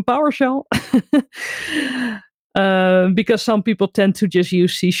not even PowerShell. Because some people tend to just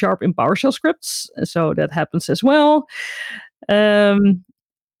use C# in PowerShell scripts. So that happens as well.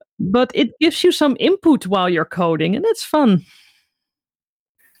 But it gives you some input while you're coding, and it's fun.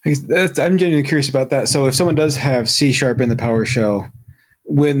 I'm genuinely curious about that. So if someone does have C# in the PowerShell,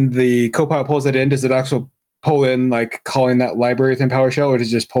 when the Copilot pulls it in, does it actually pull in like calling that library within PowerShell, or does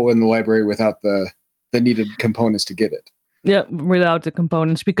it just pull in the library without the needed components to get it? Yeah, without the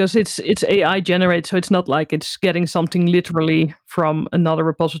components, because it's AI generated, so it's not like it's getting something literally from another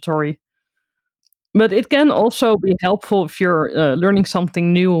repository. But it can also be helpful if you're learning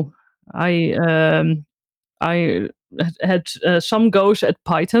something new. I had some goes at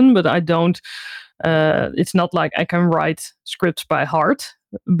Python, but I don't. It's not like I can write scripts by heart,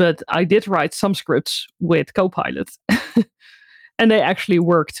 but I did write some scripts with Copilot, and they actually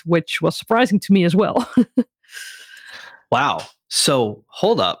worked, which was surprising to me as well. Wow. So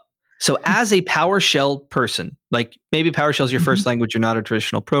hold up. So as a PowerShell person, like maybe PowerShell is your first language, you're not a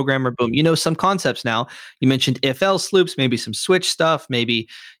traditional programmer, boom, you know some concepts now. You mentioned if-else loops, maybe some switch stuff, maybe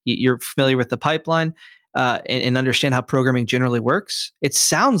you're familiar with the pipeline and understand how programming generally works. It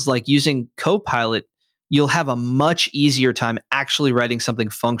sounds like using Copilot, you'll have a much easier time actually writing something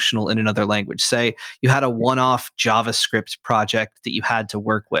functional in another language. Say you had a one-off JavaScript project that you had to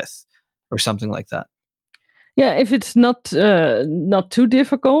work with or something like that. Yeah, if it's not too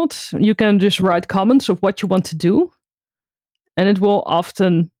difficult, you can just write comments of what you want to do, and it will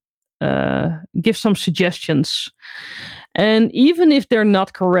often give some suggestions. And even if they're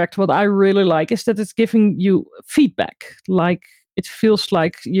not correct, what I really like is that it's giving you feedback. Like it feels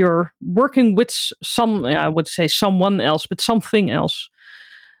like you're working with I would say someone else, but something else.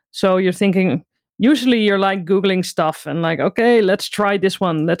 So you're thinking. Usually you're like Googling stuff and like, okay, let's try this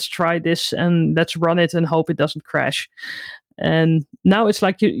one. Let's try this and let's run it and hope it doesn't crash. And now it's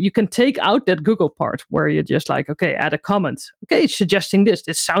like you can take out that Google part where you're just like, okay, add a comment. Okay, it's suggesting this.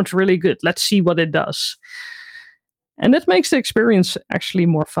 This sounds really good. Let's see what it does. And that makes the experience actually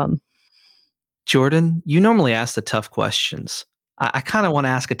more fun. Jordan, you normally ask the tough questions. I kind of want to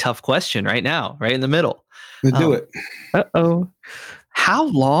ask a tough question right now, right in the middle. Let's do it. Uh-oh. How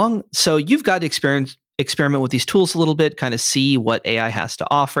long? So you've got to experiment with these tools a little bit, kind of see what AI has to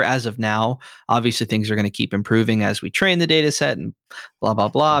offer. As of now, obviously things are going to keep improving as we train the data set and blah, blah,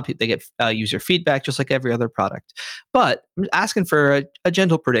 blah. They get user feedback just like every other product. But I'm asking for a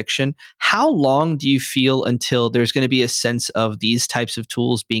gentle prediction. How long do you feel until there's going to be a sense of these types of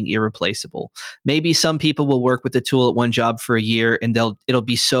tools being irreplaceable? Maybe some people will work with the tool at one job for a year and it'll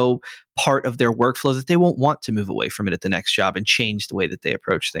be so part of their workflow that they won't want to move away from it at the next job and change the way that they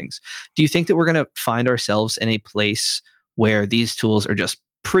approach things. Do you think that we're going to find ourselves in a place where these tools are just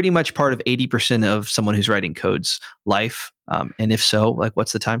pretty much part of 80% of someone who's writing code's life? And if so, like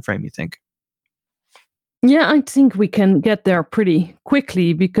what's the time frame you think? Yeah, I think we can get there pretty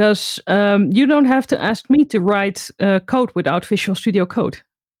quickly because you don't have to ask me to write code without Visual Studio Code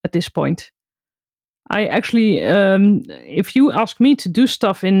at this point. I actually, if you ask me to do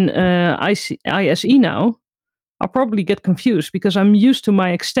stuff in ISE now, I'll probably get confused because I'm used to my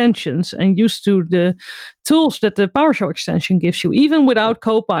extensions and used to the tools that the PowerShell extension gives you, even without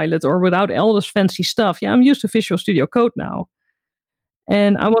Copilot or without all this fancy stuff. Yeah, I'm used to Visual Studio Code now.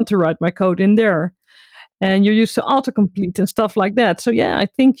 And I want to write my code in there. And you're used to autocomplete and stuff like that. So yeah, I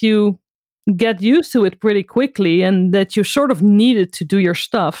think you get used to it pretty quickly and that you sort of need it to do your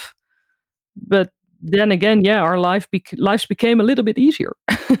stuff. But then again, yeah, our lives became a little bit easier.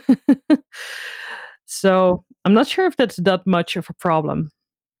 So I'm not sure if that's that much of a problem.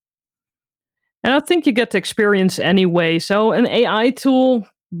 And I think you get the experience anyway. So an AI tool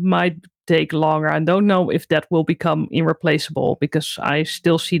might take longer. I don't know if that will become irreplaceable because I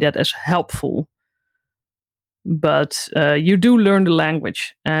still see that as helpful. but you do learn the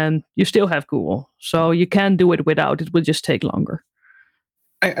language, and you still have Google, so you can do it without. It will just take longer.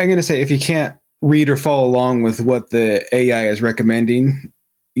 I'm going to say if you can't read or follow along with what the AI is recommending,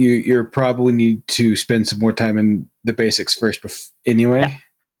 you probably need to spend some more time in the basics first anyway.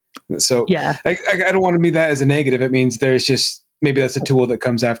 So Yeah. I don't want to mean that as a negative. It means there's just maybe that's a tool that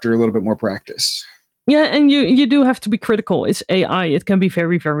comes after a little bit more practice. Yeah, and you do have to be critical. It's AI. It can be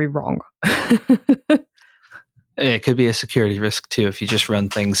very, very wrong. It could be a security risk too if you just run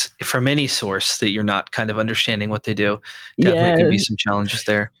things from any source that you're not kind of understanding what they do. Definitely could be some challenges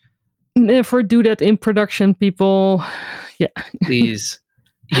there. Never do that in production, people. Yeah. Please.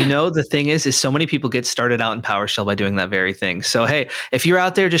 The thing is so many people get started out in PowerShell by doing that very thing. So, hey, if you're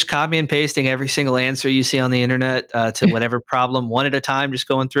out there just copy and pasting every single answer you see on the internet to whatever problem one at a time, just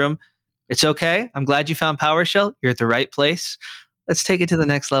going through them, it's okay. I'm glad you found PowerShell. You're at the right place. Let's take it to the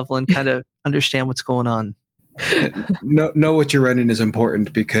next level and kind of understand what's going on. Know what you're running is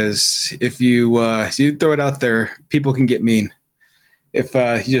important, because if you throw it out there, people can get mean. If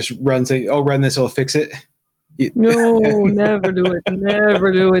you just run this, it'll fix it. No, never do it.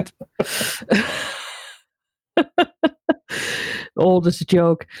 Never do it. All this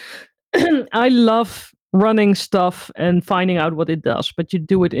joke. I love running stuff and finding out what it does, but you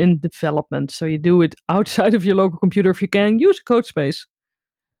do it in development. So you do it outside of your local computer if you can. Use a code space.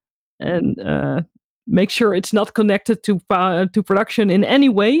 And make sure it's not connected to production in any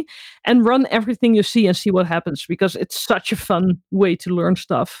way, and run everything you see and see what happens, because it's such a fun way to learn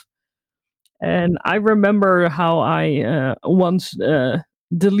stuff. And I remember how I once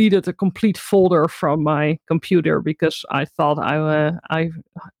deleted a complete folder from my computer because I thought I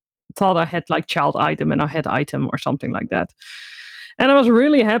had like child item and I had item or something like that. And I was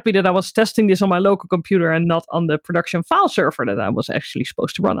really happy that I was testing this on my local computer and not on the production file server that I was actually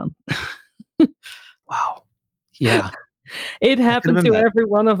supposed to run on. Wow. Yeah. It happened to every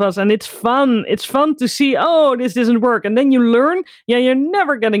one of us, and it's fun. It's fun to see, oh, this doesn't work. And then you learn, you're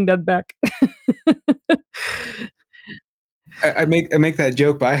never getting that back. I make that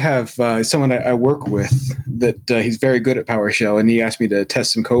joke, but I have someone I work with that he's very good at PowerShell, and he asked me to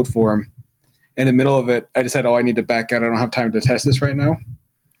test some code for him. In the middle of it, I decided, I need to back out. I don't have time to test this right now.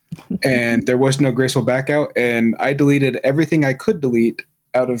 And there was no graceful back out, and I deleted everything I could delete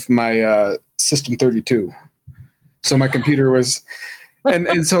out of my System 32. So my computer was,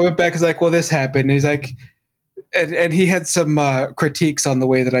 and so I went back. He's like, well, this happened. And he's like, and he had some critiques on the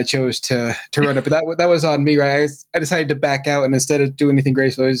way that I chose to run it, but that was on me, right? I decided to back out, and instead of doing anything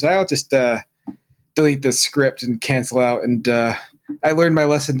graceful, I'll just delete the script and cancel out. And I learned my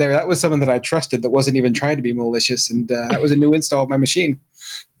lesson there. That was someone that I trusted that wasn't even trying to be malicious, and that was a new install of my machine.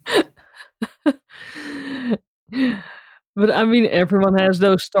 But I mean, everyone has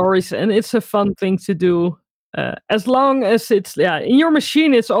those stories, and it's a fun thing to do. As long as it's in your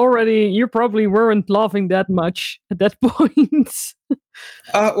machine, it's already, you probably weren't laughing that much at that point.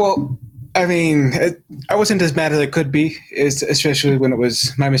 Well, I mean, I wasn't as mad as I could be, especially when it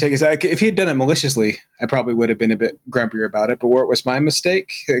was my mistake. If he had done it maliciously, I probably would have been a bit grumpier about it. But where it was my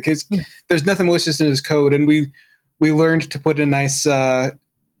mistake, because there's nothing malicious in his code, and we learned to put a nice,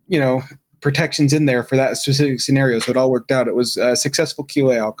 protections in there for that specific scenario, so it all worked out. It was a successful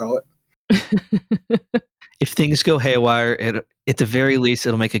QA, I'll call it. If things go haywire, at the very least,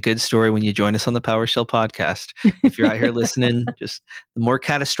 it'll make a good story when you join us on the PowerShell podcast. If you're out here listening, just the more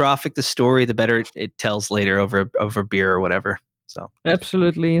catastrophic the story, the better it tells later over beer or whatever. So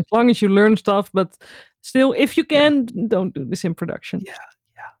absolutely, as long as you learn stuff, but still, if you can, don't do this in production.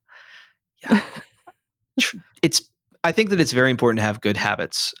 Yeah. I think that it's very important to have good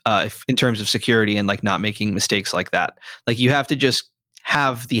habits in terms of security and like not making mistakes like that. Like you have to just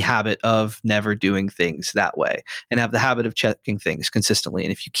have the habit of never doing things that way and have the habit of checking things consistently.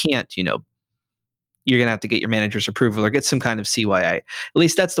 And if you can't, you're going to have to get your manager's approval or get some kind of CYA. At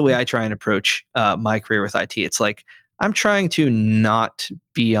least that's the way I try and approach my career with IT. It's like, I'm trying to not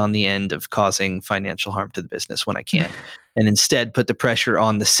be on the end of causing financial harm to the business when I can, and instead put the pressure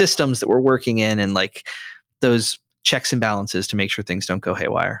on the systems that we're working in and like those checks and balances to make sure things don't go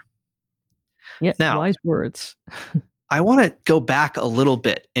haywire. Yeah, now, wise words. I want to go back a little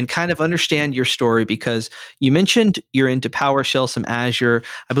bit and kind of understand your story, because you mentioned you're into PowerShell, some Azure.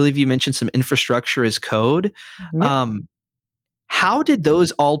 I believe you mentioned some infrastructure as code. Yep. How did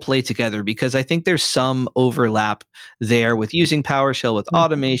those all play together? Because I think there's some overlap there with using PowerShell, with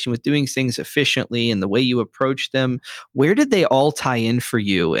automation, with doing things efficiently and the way you approach them. Where did they all tie in for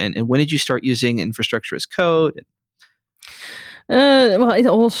you? And when did you start using infrastructure as code? Well, it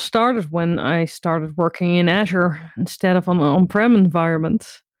all started when I started working in Azure instead of on an on-prem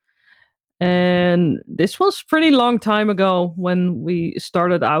environment. And this was pretty long time ago when we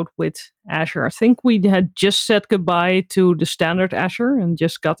started out with Azure. I think we had just said goodbye to the standard Azure and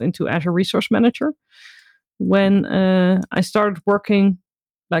just got into Azure Resource Manager when I started working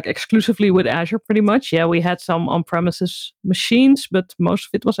like exclusively with Azure pretty much. Yeah, we had some on-premises machines, but most of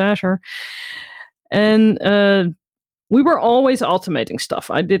it was Azure. And we were always automating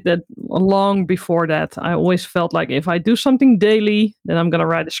stuff. I did that long before that. I always felt like if I do something daily, then I'm going to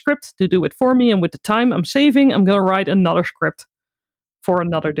write a script to do it for me. And with the time I'm saving, I'm going to write another script for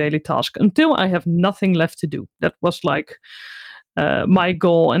another daily task until I have nothing left to do. That was like my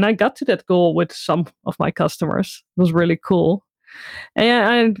goal. And I got to that goal with some of my customers. It was really cool.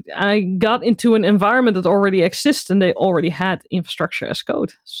 And I got into an environment that already exists and they already had infrastructure as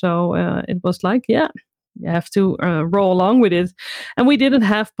code. So it was like, yeah, you have to roll along with it. And we didn't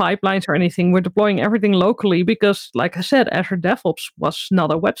have pipelines or anything. We're deploying everything locally because, like I said, Azure DevOps was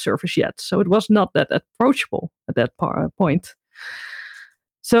not a web service yet. So it was not that approachable at that point.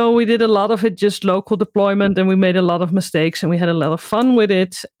 So we did a lot of it just local deployment, and we made a lot of mistakes and we had a lot of fun with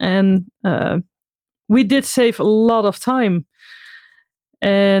it. And we did save a lot of time.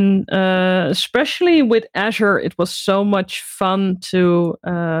 And especially with Azure, it was so much fun to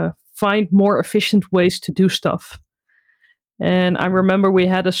find more efficient ways to do stuff. And I remember we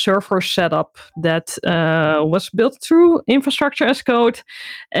had a server setup that was built through infrastructure as code.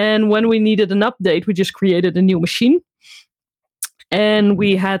 And when we needed an update, we just created a new machine. And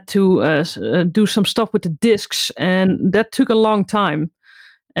we had to do some stuff with the disks. And that took a long time.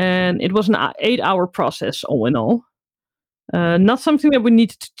 And it was an 8-hour process all in all. Not something that we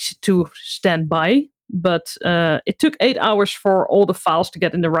needed to stand by, but it took 8 hours for all the files to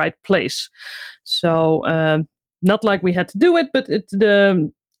get in the right place. So not like we had to do it, but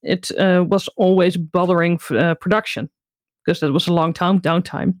it was always bothering production because that was a long time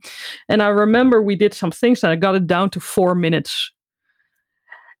downtime. And I remember we did some things and I got it down to 4 minutes.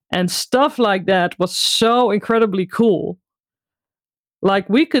 And stuff like that was so incredibly cool. Like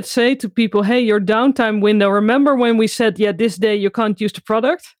we could say to people, hey, your downtime window, remember when we said, yeah, this day you can't use the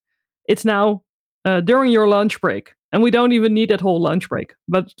product? It's now during your lunch break. And we don't even need that whole lunch break.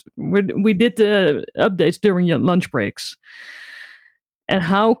 But we did the updates during your lunch breaks. And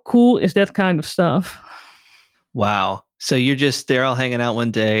how cool is that kind of stuff? Wow. So they're all hanging out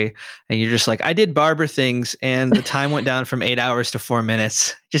one day and you're just like, I did barber things and the time went down from 8 hours to 4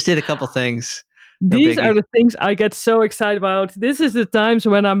 minutes. Just did a couple things. These are the things I get so excited about. This is the times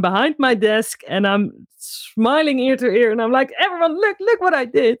when I'm behind my desk and I'm smiling ear to ear and I'm like, everyone, look what I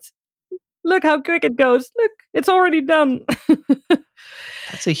did. Look how quick it goes. Look, it's already done.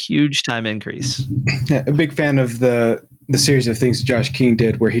 That's a huge time increase. Yeah, a big fan of the series of things Josh King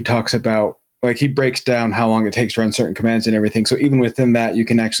did where he talks about, like he breaks down how long it takes to run certain commands and everything. So even within that, you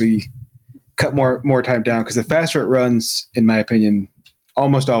can actually cut more time down because the faster it runs, in my opinion,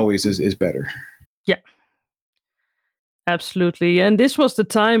 almost always is better. Yeah, absolutely. And this was the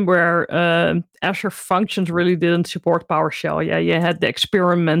time where Azure Functions really didn't support PowerShell. Yeah, you had the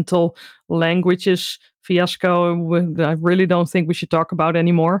experimental languages, Fiasco, I really don't think we should talk about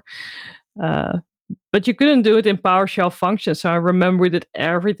anymore. But you couldn't do it in PowerShell functions. So I remember we did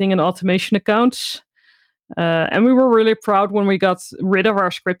everything in automation accounts. And we were really proud when we got rid of our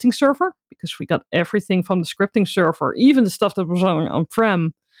scripting server because we got everything from the scripting server, even the stuff that was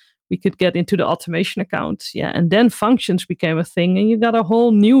on-prem. We could get into the automation accounts. Yeah. And then functions became a thing and you got a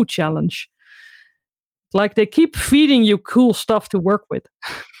whole new challenge. Like they keep feeding you cool stuff to work with.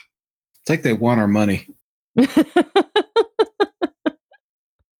 It's like they want our money.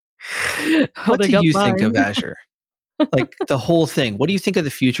 What do you think of Azure? Like the whole thing. What do you think of the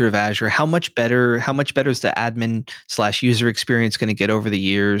future of Azure? How much better is the admin/user experience going to get over the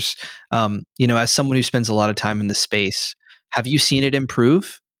years? As someone who spends a lot of time in the space, have you seen it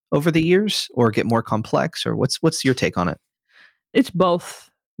improve over the years or get more complex, or what's your take on it? It's both.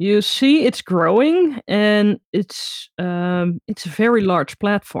 You see it's growing and it's a very large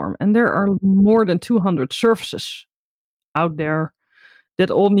platform and there are more than 200 services out there that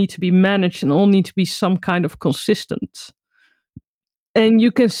all need to be managed and all need to be some kind of consistent. And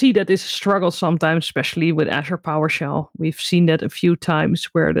you can see that it's a struggle sometimes, especially with Azure PowerShell. We've seen that a few times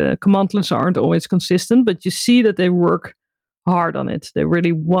where the command lines aren't always consistent, but you see that they work hard on it. They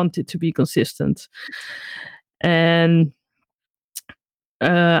really want it to be consistent. And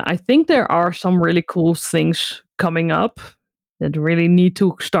I think there are some really cool things coming up that really need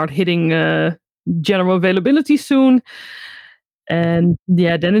to start hitting general availability soon. And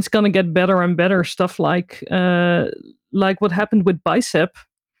yeah, then it's going to get better and better. Stuff like what happened with Bicep.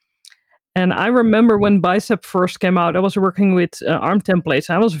 And I remember when Bicep first came out, I was working with ARM templates.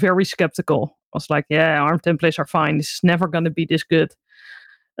 I was very skeptical. I was like, yeah, ARM templates are fine. This is never going to be this good.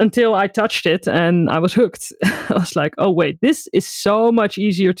 Until I touched it and I was hooked. I was like, oh, wait, this is so much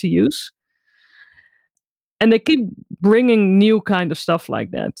easier to use. And they keep bringing new kind of stuff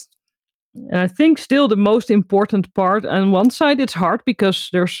like that. And I think still the most important part, on one side it's hard because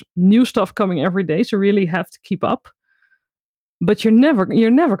there's new stuff coming every day, so really have to keep up. But you're never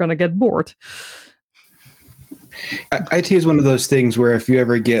going to get bored. IT is one of those things where if you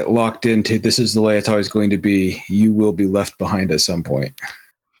ever get locked into this is the way it's always going to be, you will be left behind at some point.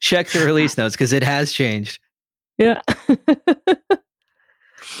 Check the release notes because it has changed. Yeah.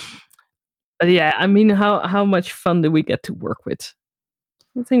 But yeah, I mean, how much fun do we get to work with?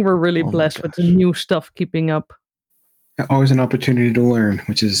 I think we're really blessed with the new stuff keeping up. Always an opportunity to learn,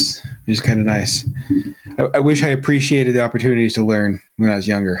 which is kind of nice. I wish I appreciated the opportunities to learn when I was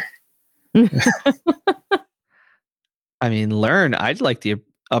younger. I mean, learn. I'd like the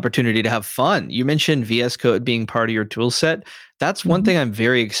opportunity to have fun. You mentioned VS Code being part of your tool set. That's one thing I'm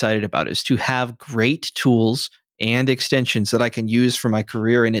very excited about, is to have great tools and extensions that I can use for my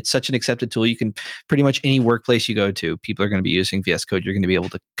career. And it's such an accepted tool. You can pretty much any workplace you go to, people are going to be using VS Code. You're going to be able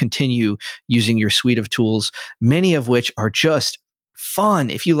to continue using your suite of tools, many of which are just fun.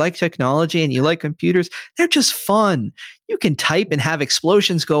 If you like technology and you like computers, they're just fun. You can type and have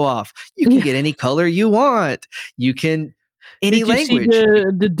explosions go off. You can get any color you want. You can any language. Did you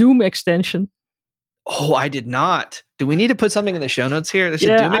see the Doom extension? Oh, I did not. Do we need to put something in the show notes here?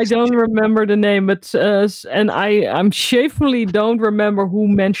 I don't remember the name, but and I'm shamefully don't remember who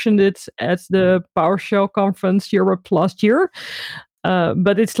mentioned it at the PowerShell conference Europe last year.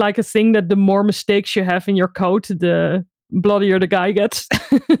 But it's like a thing that the more mistakes you have in your code, the bloodier the guy gets.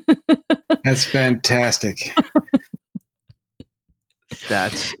 That's fantastic.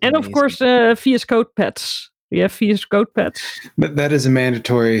 That's and amazing. Of course, VS Code pets. We have VS Code pets. But that is a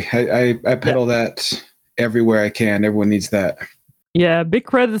mandatory. I pedal that everywhere I can. Everyone needs that. Yeah, big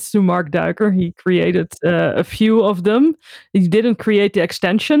credits to Mark Duiker. He created a few of them. He didn't create the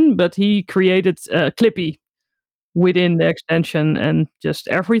extension, but he created Clippy within the extension, and just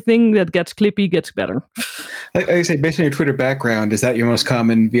everything that gets Clippy gets better. Like I say, based on your Twitter background, is that your most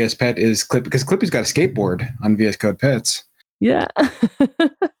common VS Pet is Clippy? Because Clippy's got a skateboard on VS Code Pets. Yeah.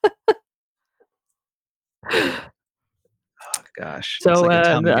 Oh gosh. So It's like a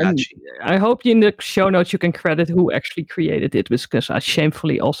Tamagotchi. I hope in the show notes you can credit who actually created it, because I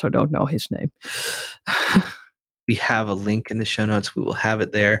shamefully also don't know his name. We have a link in the show notes. We will have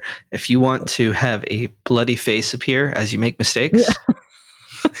it there. If you want to have a bloody face appear as you make mistakes,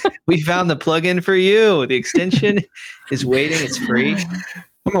 we found the plugin for you. The extension is waiting. It's free.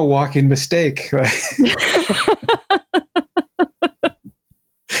 I'm a walking mistake.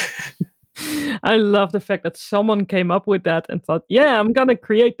 I love the fact that someone came up with that and thought, yeah, I'm going to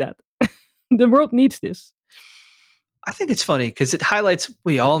create that. The world needs this. I think it's funny because it highlights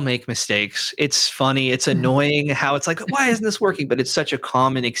we all make mistakes. It's funny. It's annoying how it's like, why isn't this working? But it's such a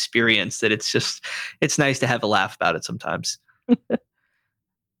common experience that it's nice to have a laugh about it sometimes.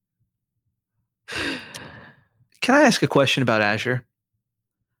 Can I ask a question about Azure?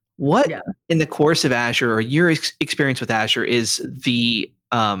 What in the course of Azure, or your experience with Azure, is the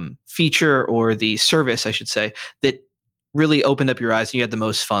feature or the service, I should say, that really opened up your eyes and you had the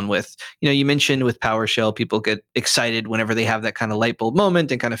most fun with? You know, you mentioned with PowerShell, people get excited whenever they have that kind of light bulb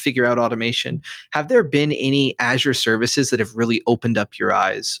moment and kind of figure out automation. Have there been any Azure services that have really opened up your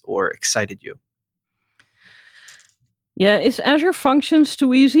eyes or excited you? Yeah, is Azure Functions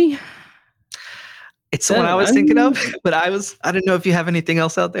too easy? It's the one I was thinking of, but I don't know if you have anything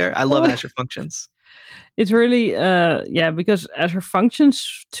else out there. I love Azure Functions. It's really, because Azure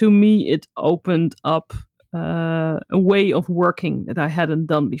Functions, to me, it opened up a way of working that I hadn't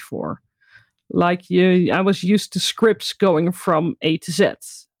done before. Like I was used to scripts going from A to Z,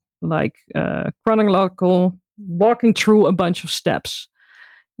 like chronological, walking through a bunch of steps.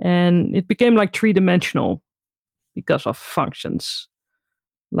 And it became like 3-dimensional because of functions.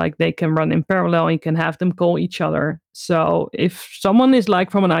 Like they can run in parallel, you can have them call each other. So if someone is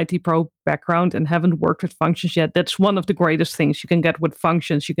like from an IT pro background and haven't worked with functions yet, that's one of the greatest things you can get with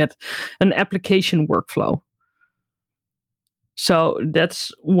functions. You get an application workflow. So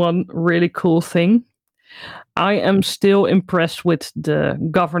that's one really cool thing. I am still impressed with the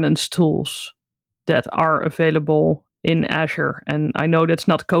governance tools that are available in Azure. And I know that's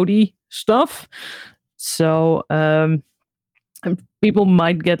not Cody stuff. So people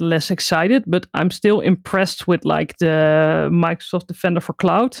might get less excited, but I'm still impressed with like the Microsoft Defender for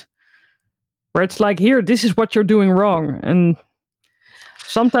Cloud, where it's like, here, this is what you're doing wrong. And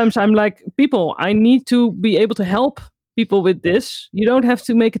sometimes I'm like, people, I need to be able to help people with this. You don't have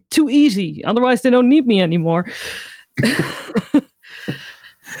to make it too easy. Otherwise, they don't need me anymore.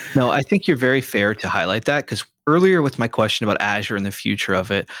 No, I think you're very fair to highlight that, because earlier with my question about Azure and the future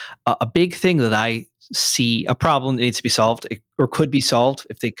of it, a big thing that I see, a problem that needs to be solved or could be solved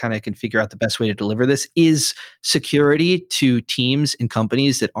if they kind of can figure out the best way to deliver this, is security to teams and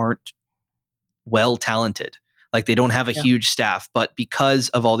companies that aren't well talented. Like they don't have a huge staff, but because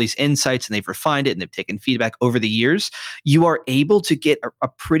of all these insights and they've refined it and they've taken feedback over the years, you are able to get a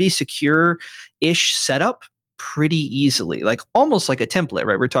pretty secure-ish setup pretty easily, like almost like a template,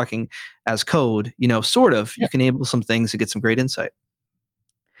 right? We're talking as code, sort of. You can enable some things to get some great insight.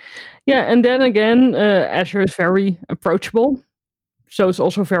 Yeah, and then again, Azure is very approachable. So it's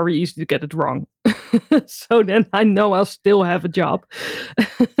also very easy to get it wrong. So then I know I'll still have a job.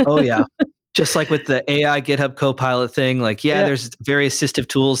 Oh, yeah. Just like with the AI GitHub Copilot thing, there's very assistive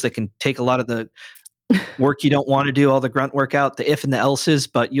tools that can take a lot of the work you don't want to do, all the grunt work out, the if and the else's,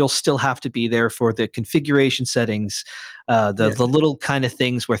 but you'll still have to be there for the configuration settings, the little kind of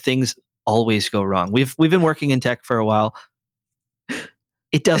things where things always go wrong. We've been working in tech for a while.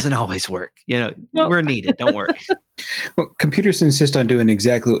 It doesn't always work. We're needed. Don't worry. Well, computers insist on doing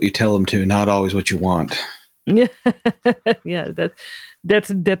exactly what you tell them to, not always what you want. Yeah, yeah. That's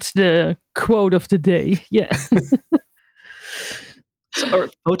the quote of the day. Yeah. Or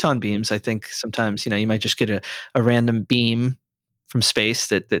photon beams. I think sometimes you might just get a random beam from space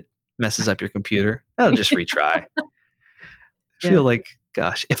that messes up your computer. I'll just retry. I feel like,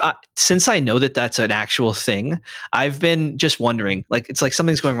 gosh, since I know that that's an actual thing, I've been just wondering, it's like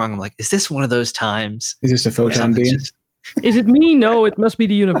something's going wrong. I'm like, is this one of those times? Is this a photon beam? Is it me? No, it must be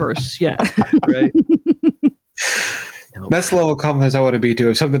the universe. Yeah. Right. That's the level of confidence I want to be to.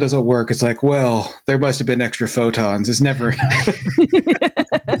 If something doesn't work, it's like, well, there must have been extra photons. It's never.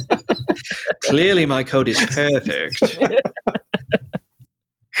 Clearly, my code is perfect.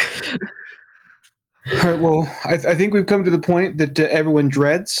 All right, well, I think we've come to the point that everyone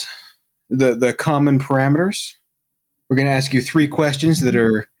dreads, the common parameters. We're going to ask you 3 questions that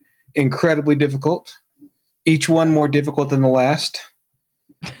are incredibly difficult, each one more difficult than the last.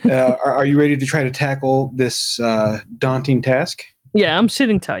 Are you ready to try to tackle this daunting task? Yeah, I'm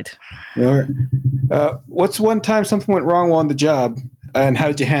sitting tight. All right. What's one time something went wrong while on the job, and how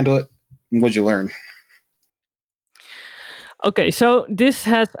did you handle it, and what did you learn? Okay, so this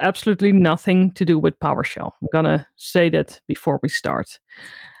has absolutely nothing to do with PowerShell. I'm going to say that before we start.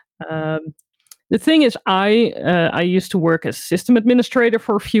 The thing is, I used to work as system administrator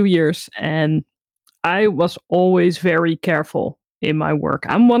for a few years, and I was always very careful in my work.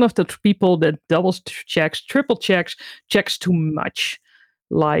 I'm one of the people that double checks, triple checks too much.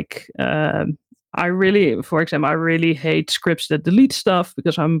 I really hate scripts that delete stuff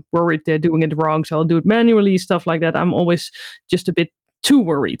because I'm worried they're doing it wrong. So I'll do it manually, stuff like that. I'm always just a bit too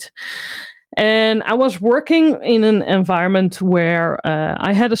worried. And I was working in an environment where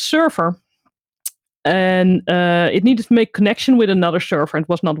I had a server and it needed to make connection with another server and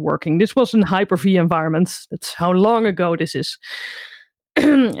was not working. This was in Hyper-V environment. That's how long ago this is.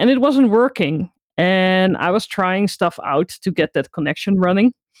 And it wasn't working. And I was trying stuff out to get that connection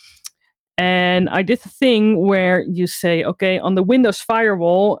running. And I did the thing where you say, okay, on the Windows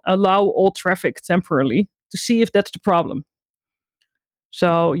firewall, allow all traffic temporarily to see if that's the problem.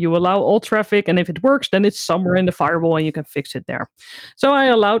 So you allow all traffic, and if it works, then it's somewhere in the firewall and you can fix it there. So I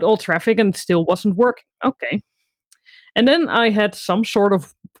allowed all traffic and it still wasn't working. Okay. And then I had some sort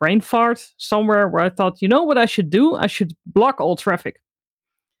of brain fart somewhere where I thought, you know what I should do? I should block all traffic.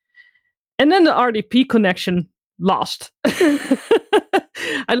 And then the RDP connection lost.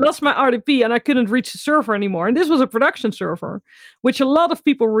 I lost my RDP and I couldn't reach the server anymore. And this was a production server, which a lot of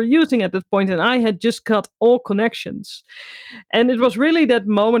people were using at that point, and I had just cut all connections. And it was really that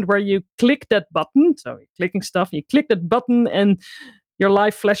moment where you click that button. So you're clicking stuff, you click that button, and your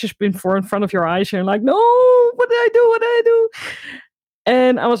life flashes in front of your eyes. And you're like, no, what did I do? What did I do?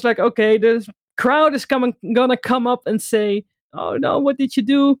 And I was like, okay, the crowd is gonna come up and say, oh no, what did you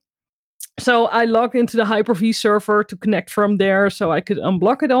do? So I logged into the Hyper-V server to connect from there so I could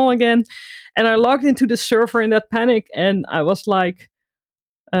unblock it all again. And I logged into the server in that panic, and I was like,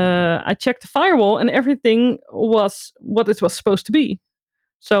 I checked the firewall and everything was what it was supposed to be.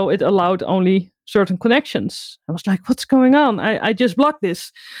 So it allowed only certain connections. I was like, what's going on? I just blocked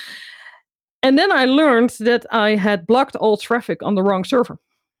this. And then I learned that I had blocked all traffic on the wrong server.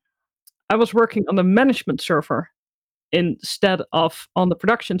 I was working on the management server instead of on the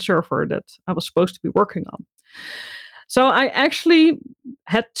production server that I was supposed to be working on. So I actually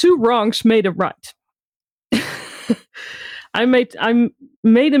had 2 wrongs made a right. I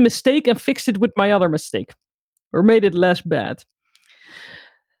made a mistake and fixed it with my other mistake, or made it less bad.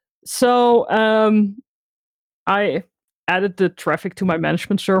 So I added the traffic to my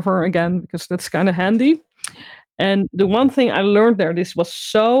management server again, because that's kind of handy. And the one thing I learned there, this was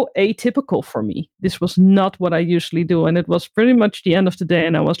so atypical for me. This was not what I usually do. And it was pretty much the end of the day.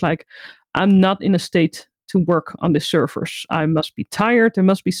 And I was like, I'm not in a state to work on the servers. I must be tired. There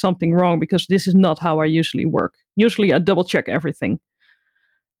must be something wrong, because this is not how I usually work. Usually I double check everything.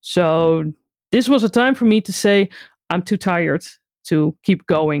 So this was a time for me to say, I'm too tired to keep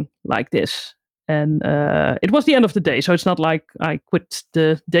going like this. And it was the end of the day. So it's not like I quit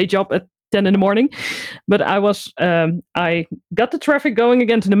the day job at 10 in the morning, but I got the traffic going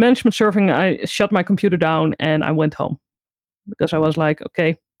again to the management server. I shut my computer down and I went home, because I was like,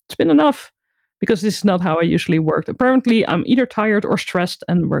 okay, it's been enough, because this is not how I usually work. Apparently I'm either tired or stressed,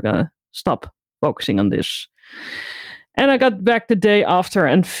 and we're going to stop focusing on this. And I got back the day after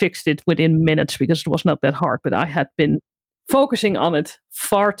and fixed it within minutes, because it was not that hard, but I had been focusing on it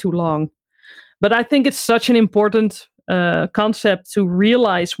far too long. But I think it's such an important concept to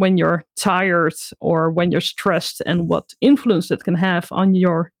realize when you're tired or when you're stressed, and what influence that can have on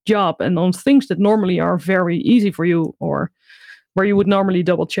your job and on things that normally are very easy for you, or where you would normally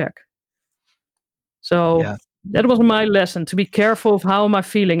double check. So that was my lesson, to be careful of how am I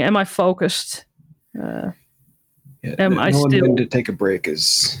feeling? Am I focused? Am I still when to take a break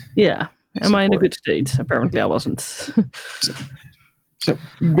is am I in a good state? Apparently I wasn't. So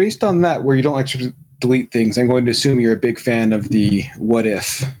based on that, where you don't actually delete things, I'm going to assume you're a big fan of the what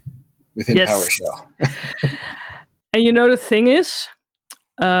if within PowerShell. And the thing is,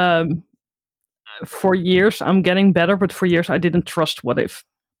 for years, I'm getting better, but for years I didn't trust what if.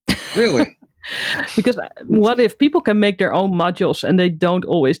 Really? Because what if people can make their own modules and they don't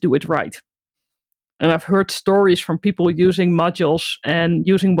always do it right. And I've heard stories from people using modules and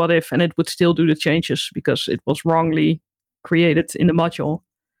using what if, and it would still do the changes because it was wrongly created in the module.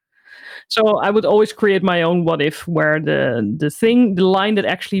 So I would always create my own what if, where the line that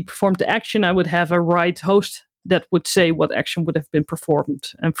actually performed the action, I would have a right host that would say what action would have been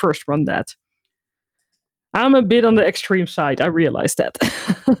performed and first run that. I'm a bit on the extreme side. I realize that.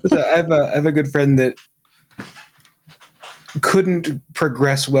 I have a good friend that couldn't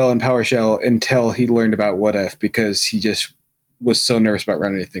progress well in PowerShell until he learned about what if, because he just was so nervous about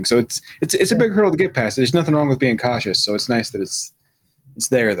running anything. So it's a big hurdle to get past. There's nothing wrong with being cautious. So it's nice that it's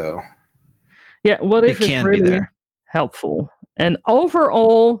there though. Yeah, what if is really helpful. And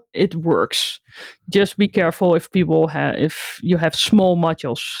overall, it works. Just be careful if you have small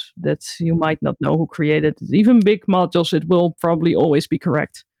modules that you might not know who created. Even big modules, it will probably always be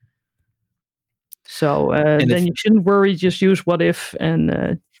correct. So then you shouldn't worry. Just use what if,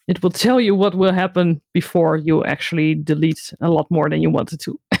 and it will tell you what will happen before you actually delete a lot more than you wanted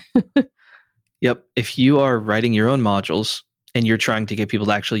to. Yep. If you are writing your own modules and you're trying to get people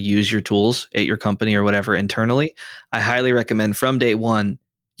to actually use your tools at your company or whatever internally, I highly recommend from day one,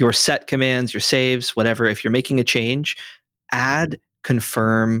 your set commands, your saves, whatever, if you're making a change, add,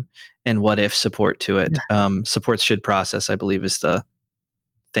 confirm, and what if support to it. Support should process, I believe, is the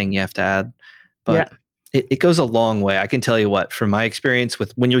thing you have to add. But it goes a long way. I can tell you what, from my experience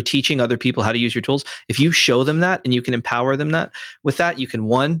with when you're teaching other people how to use your tools, if you show them that and you can empower them with that, you can,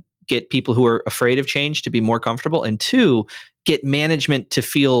 one, get people who are afraid of change to be more comfortable, and two, get management to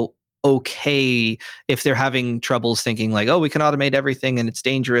feel okay if they're having troubles thinking like, oh, we can automate everything and it's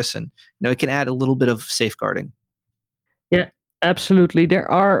dangerous, and it can add a little bit of safeguarding. Yeah, absolutely. There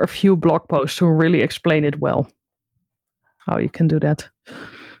are a few blog posts who really explain it well, how you can do that.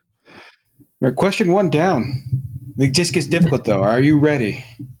 Question 1 down. It just gets difficult though. Are you ready?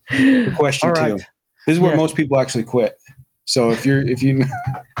 Question 2. This is where most people actually quit. So if you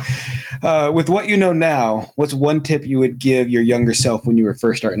with what you know now, what's one tip you would give your younger self when you were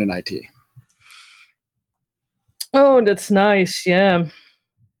first starting in IT? Oh, that's nice. Yeah.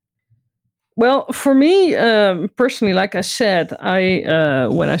 Well, for me personally, like I said,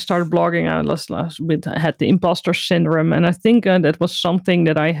 when I started blogging, I had the imposter syndrome, and I think that was something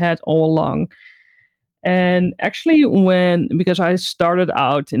that I had all along. And actually, because I started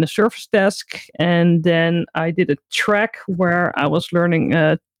out in a service desk, and then I did a track where I was learning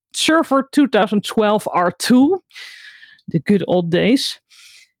Server 2012 R2, the good old days.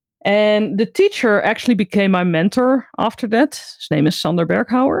 And the teacher actually became my mentor after that. His name is Sander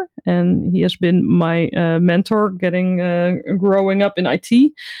Berghauer, and he has been my mentor growing up in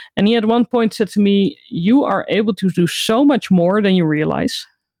IT. And he at one point said to me, "You are able to do so much more than you realize."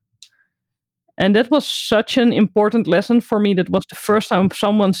 And that was such an important lesson for me. That was the first time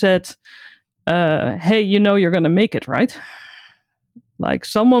someone said, hey, you're going to make it, right? Like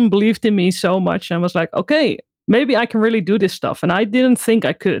someone believed in me so much and was like, okay, maybe I can really do this stuff. And I didn't think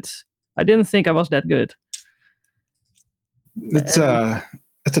I could. I didn't think I was that good. It's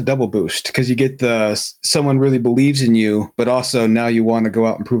a double boost because you get someone really believes in you, but also now you want to go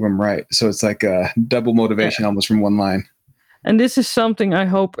out and prove them right. So it's like a double motivation almost from one line. And this is something I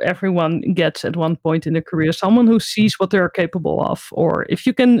hope everyone gets at one point in their career. Someone who sees what they're capable of. Or if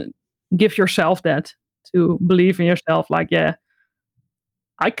you can give yourself that, to believe in yourself, like, yeah,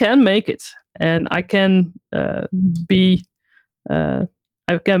 I can make it. And I can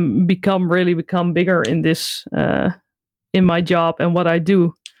I can become bigger in this, in my job and what I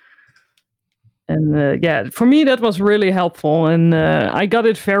do. And yeah, for me, that was really helpful. And I got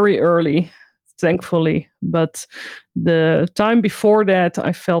it very early, thankfully. But the time before that,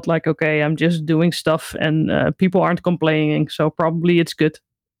 I felt like, okay, I'm just doing stuff and people aren't complaining. So probably it's good.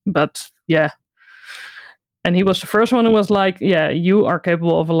 But yeah. And he was the first one who was like, yeah, you are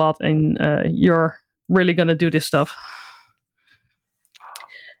capable of a lot and you're really going to do this stuff.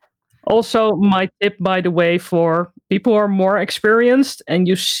 Also, my tip, by the way, for people who are more experienced and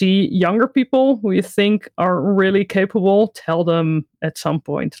you see younger people who you think are really capable, tell them at some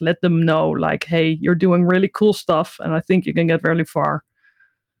point. Let them know, like, hey, you're doing really cool stuff and I think you can get really far.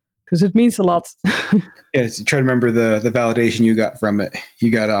 Because it means a lot. Yeah, try to remember the validation you got from it.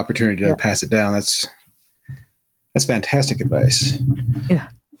 You got an opportunity to pass it down. That's fantastic advice. Yeah.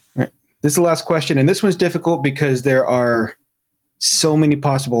 All right. This is the last question, and this one's difficult because there are so many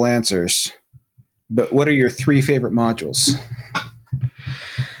possible answers. But what are your 3 favorite modules?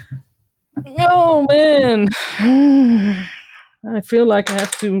 Oh man, I feel like I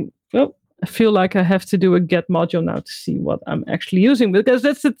have to. Oh, I feel like I have to do a get module now to see what I'm actually using, because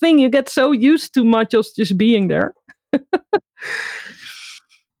that's the thing. You get so used to modules just being there.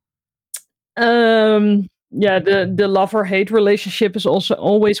 Yeah, the love or hate relationship is also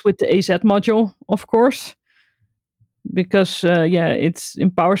always with the AZ module, of course, because yeah, it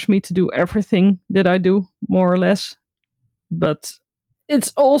empowers me to do everything that I do, more or less. But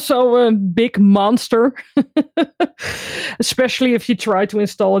it's also a big monster, especially if you try to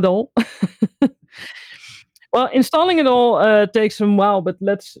install it all. Well, installing it all takes a while, but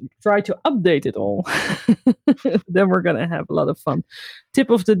let's try to update it all. Then we're going to have a lot of fun. Tip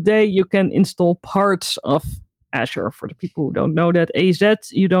of the day, you can install parts of Azure. For the people who don't know that,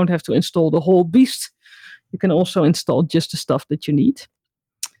 AZ, you don't have to install the whole beast. You can also install just the stuff that you need.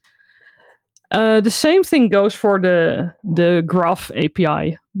 The same thing goes for the Graph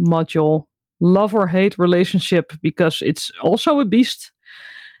API module. Love or hate relationship, because it's also a beast.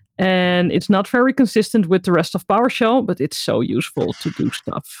 And it's not very consistent with the rest of PowerShell, but it's so useful to do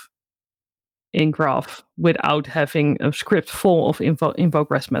stuff in Graph without having a script full of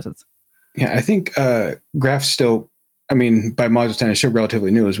invoke REST methods. Yeah, I think Graph still, I mean, by module 10, it's still relatively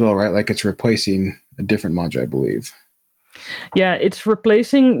new as well, right? Like it's replacing a different module, I believe. Yeah, it's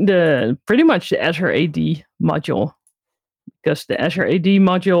replacing pretty much the Azure AD module, because the Azure AD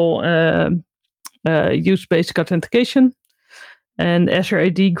module used basic authentication. And Azure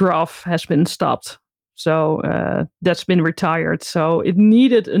AD Graph has been stopped. So that's been retired. So it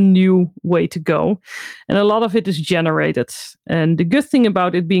needed a new way to go. And a lot of it is generated. And the good thing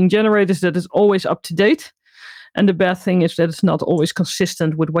about it being generated is that it's always up to date. And the bad thing is that it's not always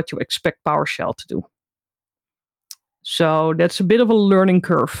consistent with what you expect PowerShell to do. So that's a bit of a learning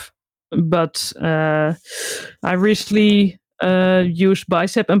curve. But I recently used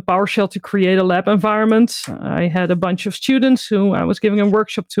Bicep and PowerShell to create a lab environment. I had a bunch of students who I was giving a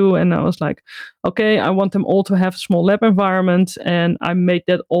workshop to, and I was like, okay, I want them all to have a small lab environment, and I made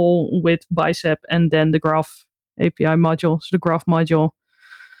that all with Bicep and then the Graph API module, so the Graph module.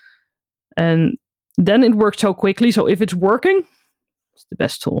 And then it worked so quickly, so if it's working, it's the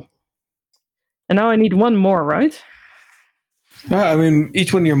best tool. And now I need one more, right? I mean,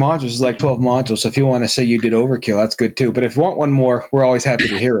 each one of your modules is like 12 modules. So if you want to say you did overkill, that's good too. But if you want one more, we're always happy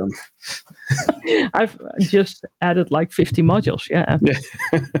to hear them. I've just added like 50 modules. Yeah.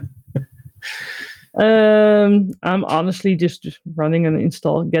 I'm honestly just running an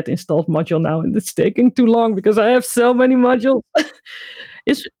get installed module now, and it's taking too long because I have so many modules.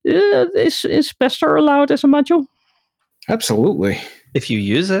 Is Pester allowed as a module? Absolutely. If you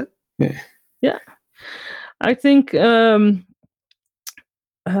use it. Yeah. I think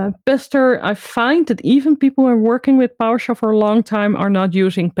Pester, I find that even people who are working with PowerShell for a long time are not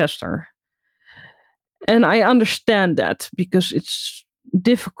using Pester. And I understand that, because it's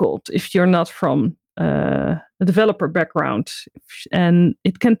difficult if you're not from a developer background, and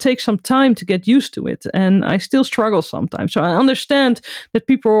it can take some time to get used to it. And I still struggle sometimes. So I understand that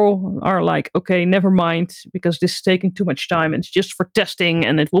people are like, okay, never mind, because this is taking too much time. It's just for testing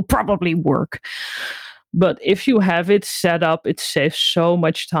and it will probably work. But if you have it set up, it saves so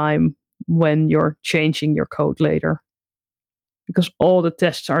much time when you're changing your code later, because all the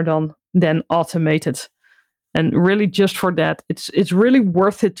tests are done then automated. And really just for that, it's really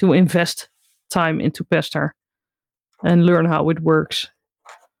worth it to invest time into Pester and learn how it works.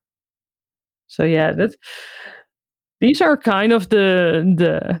 So yeah, these are kind of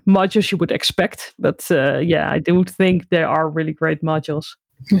the modules you would expect, but I do think they are really great modules.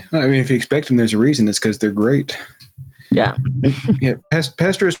 I mean, if you expect them, there's a reason. It's because they're great. Yeah. Yeah,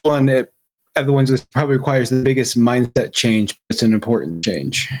 Pester is one of the ones that probably requires the biggest mindset change. It's an important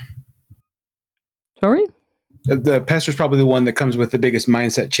change. Sorry? The Pester is probably the one that comes with the biggest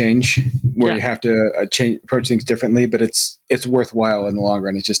mindset change, where you have to approach things differently, but it's worthwhile in the long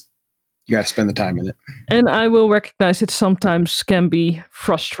run. It's just, you got to spend the time in it. And I will recognize it sometimes can be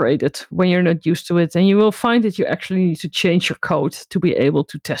frustrated when you're not used to it, and you will find that you actually need to change your code to be able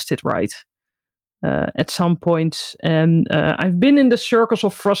to test it right at some point. And I've been in the circles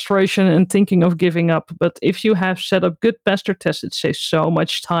of frustration and thinking of giving up, but if you have set up good Pester tests, it saves so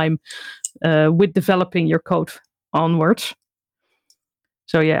much time with developing your code onwards.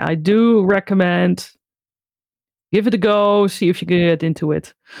 So yeah, I do recommend give it a go, see if you can get into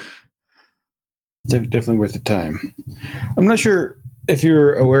it. Definitely worth the time. I'm not sure if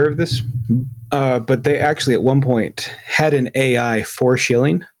you're aware of this, but they actually at one point had an AI for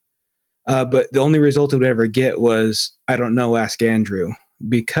shilling, but the only result it would ever get was, I don't know, ask Andrew,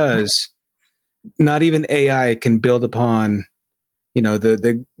 because not even AI can build upon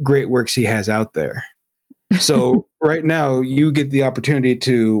the great works he has out there. So right now you get the opportunity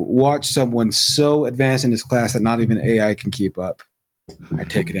to watch someone so advanced in his class that not even AI can keep up. I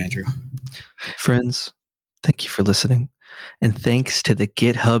take it, Andrew. Friends, thank you for listening. And thanks to the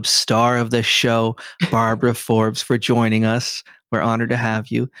GitHub star of the show, Barbara Forbes, for joining us. We're honored to have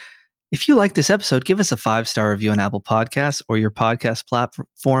you. If you like this episode, give us a 5-star review on Apple Podcasts or your podcast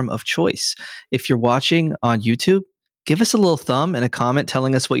platform of choice. If you're watching on YouTube, give us a little thumb and a comment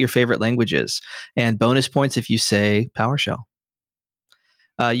telling us what your favorite language is. And bonus points if you say PowerShell.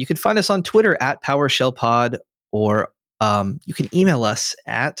 You can find us on Twitter at PowerShellPod, or you can email us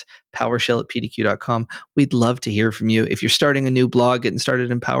at PowerShell@pdq.com. We'd love to hear from you. If you're starting a new blog, getting started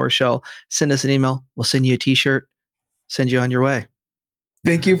in PowerShell, send us an email. We'll send you a t-shirt, send you on your way.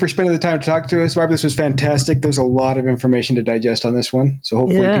 Thank you for spending the time to talk to us, Barbara. This was fantastic. There's a lot of information to digest on this one. So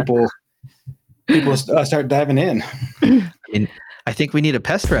hopefully people start diving in. I think we need a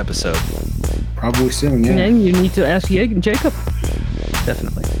Pester episode. Probably soon, yeah. And you need to ask Jacob.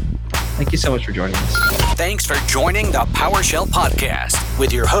 Definitely. Thank you so much for joining us. Thanks for joining the PowerShell Podcast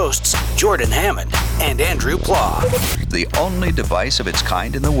with your hosts, Jordan Hammond and Andrew Plough. The only device of its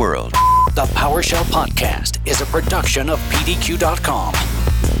kind in the world. The PowerShell Podcast is a production of PDQ.com.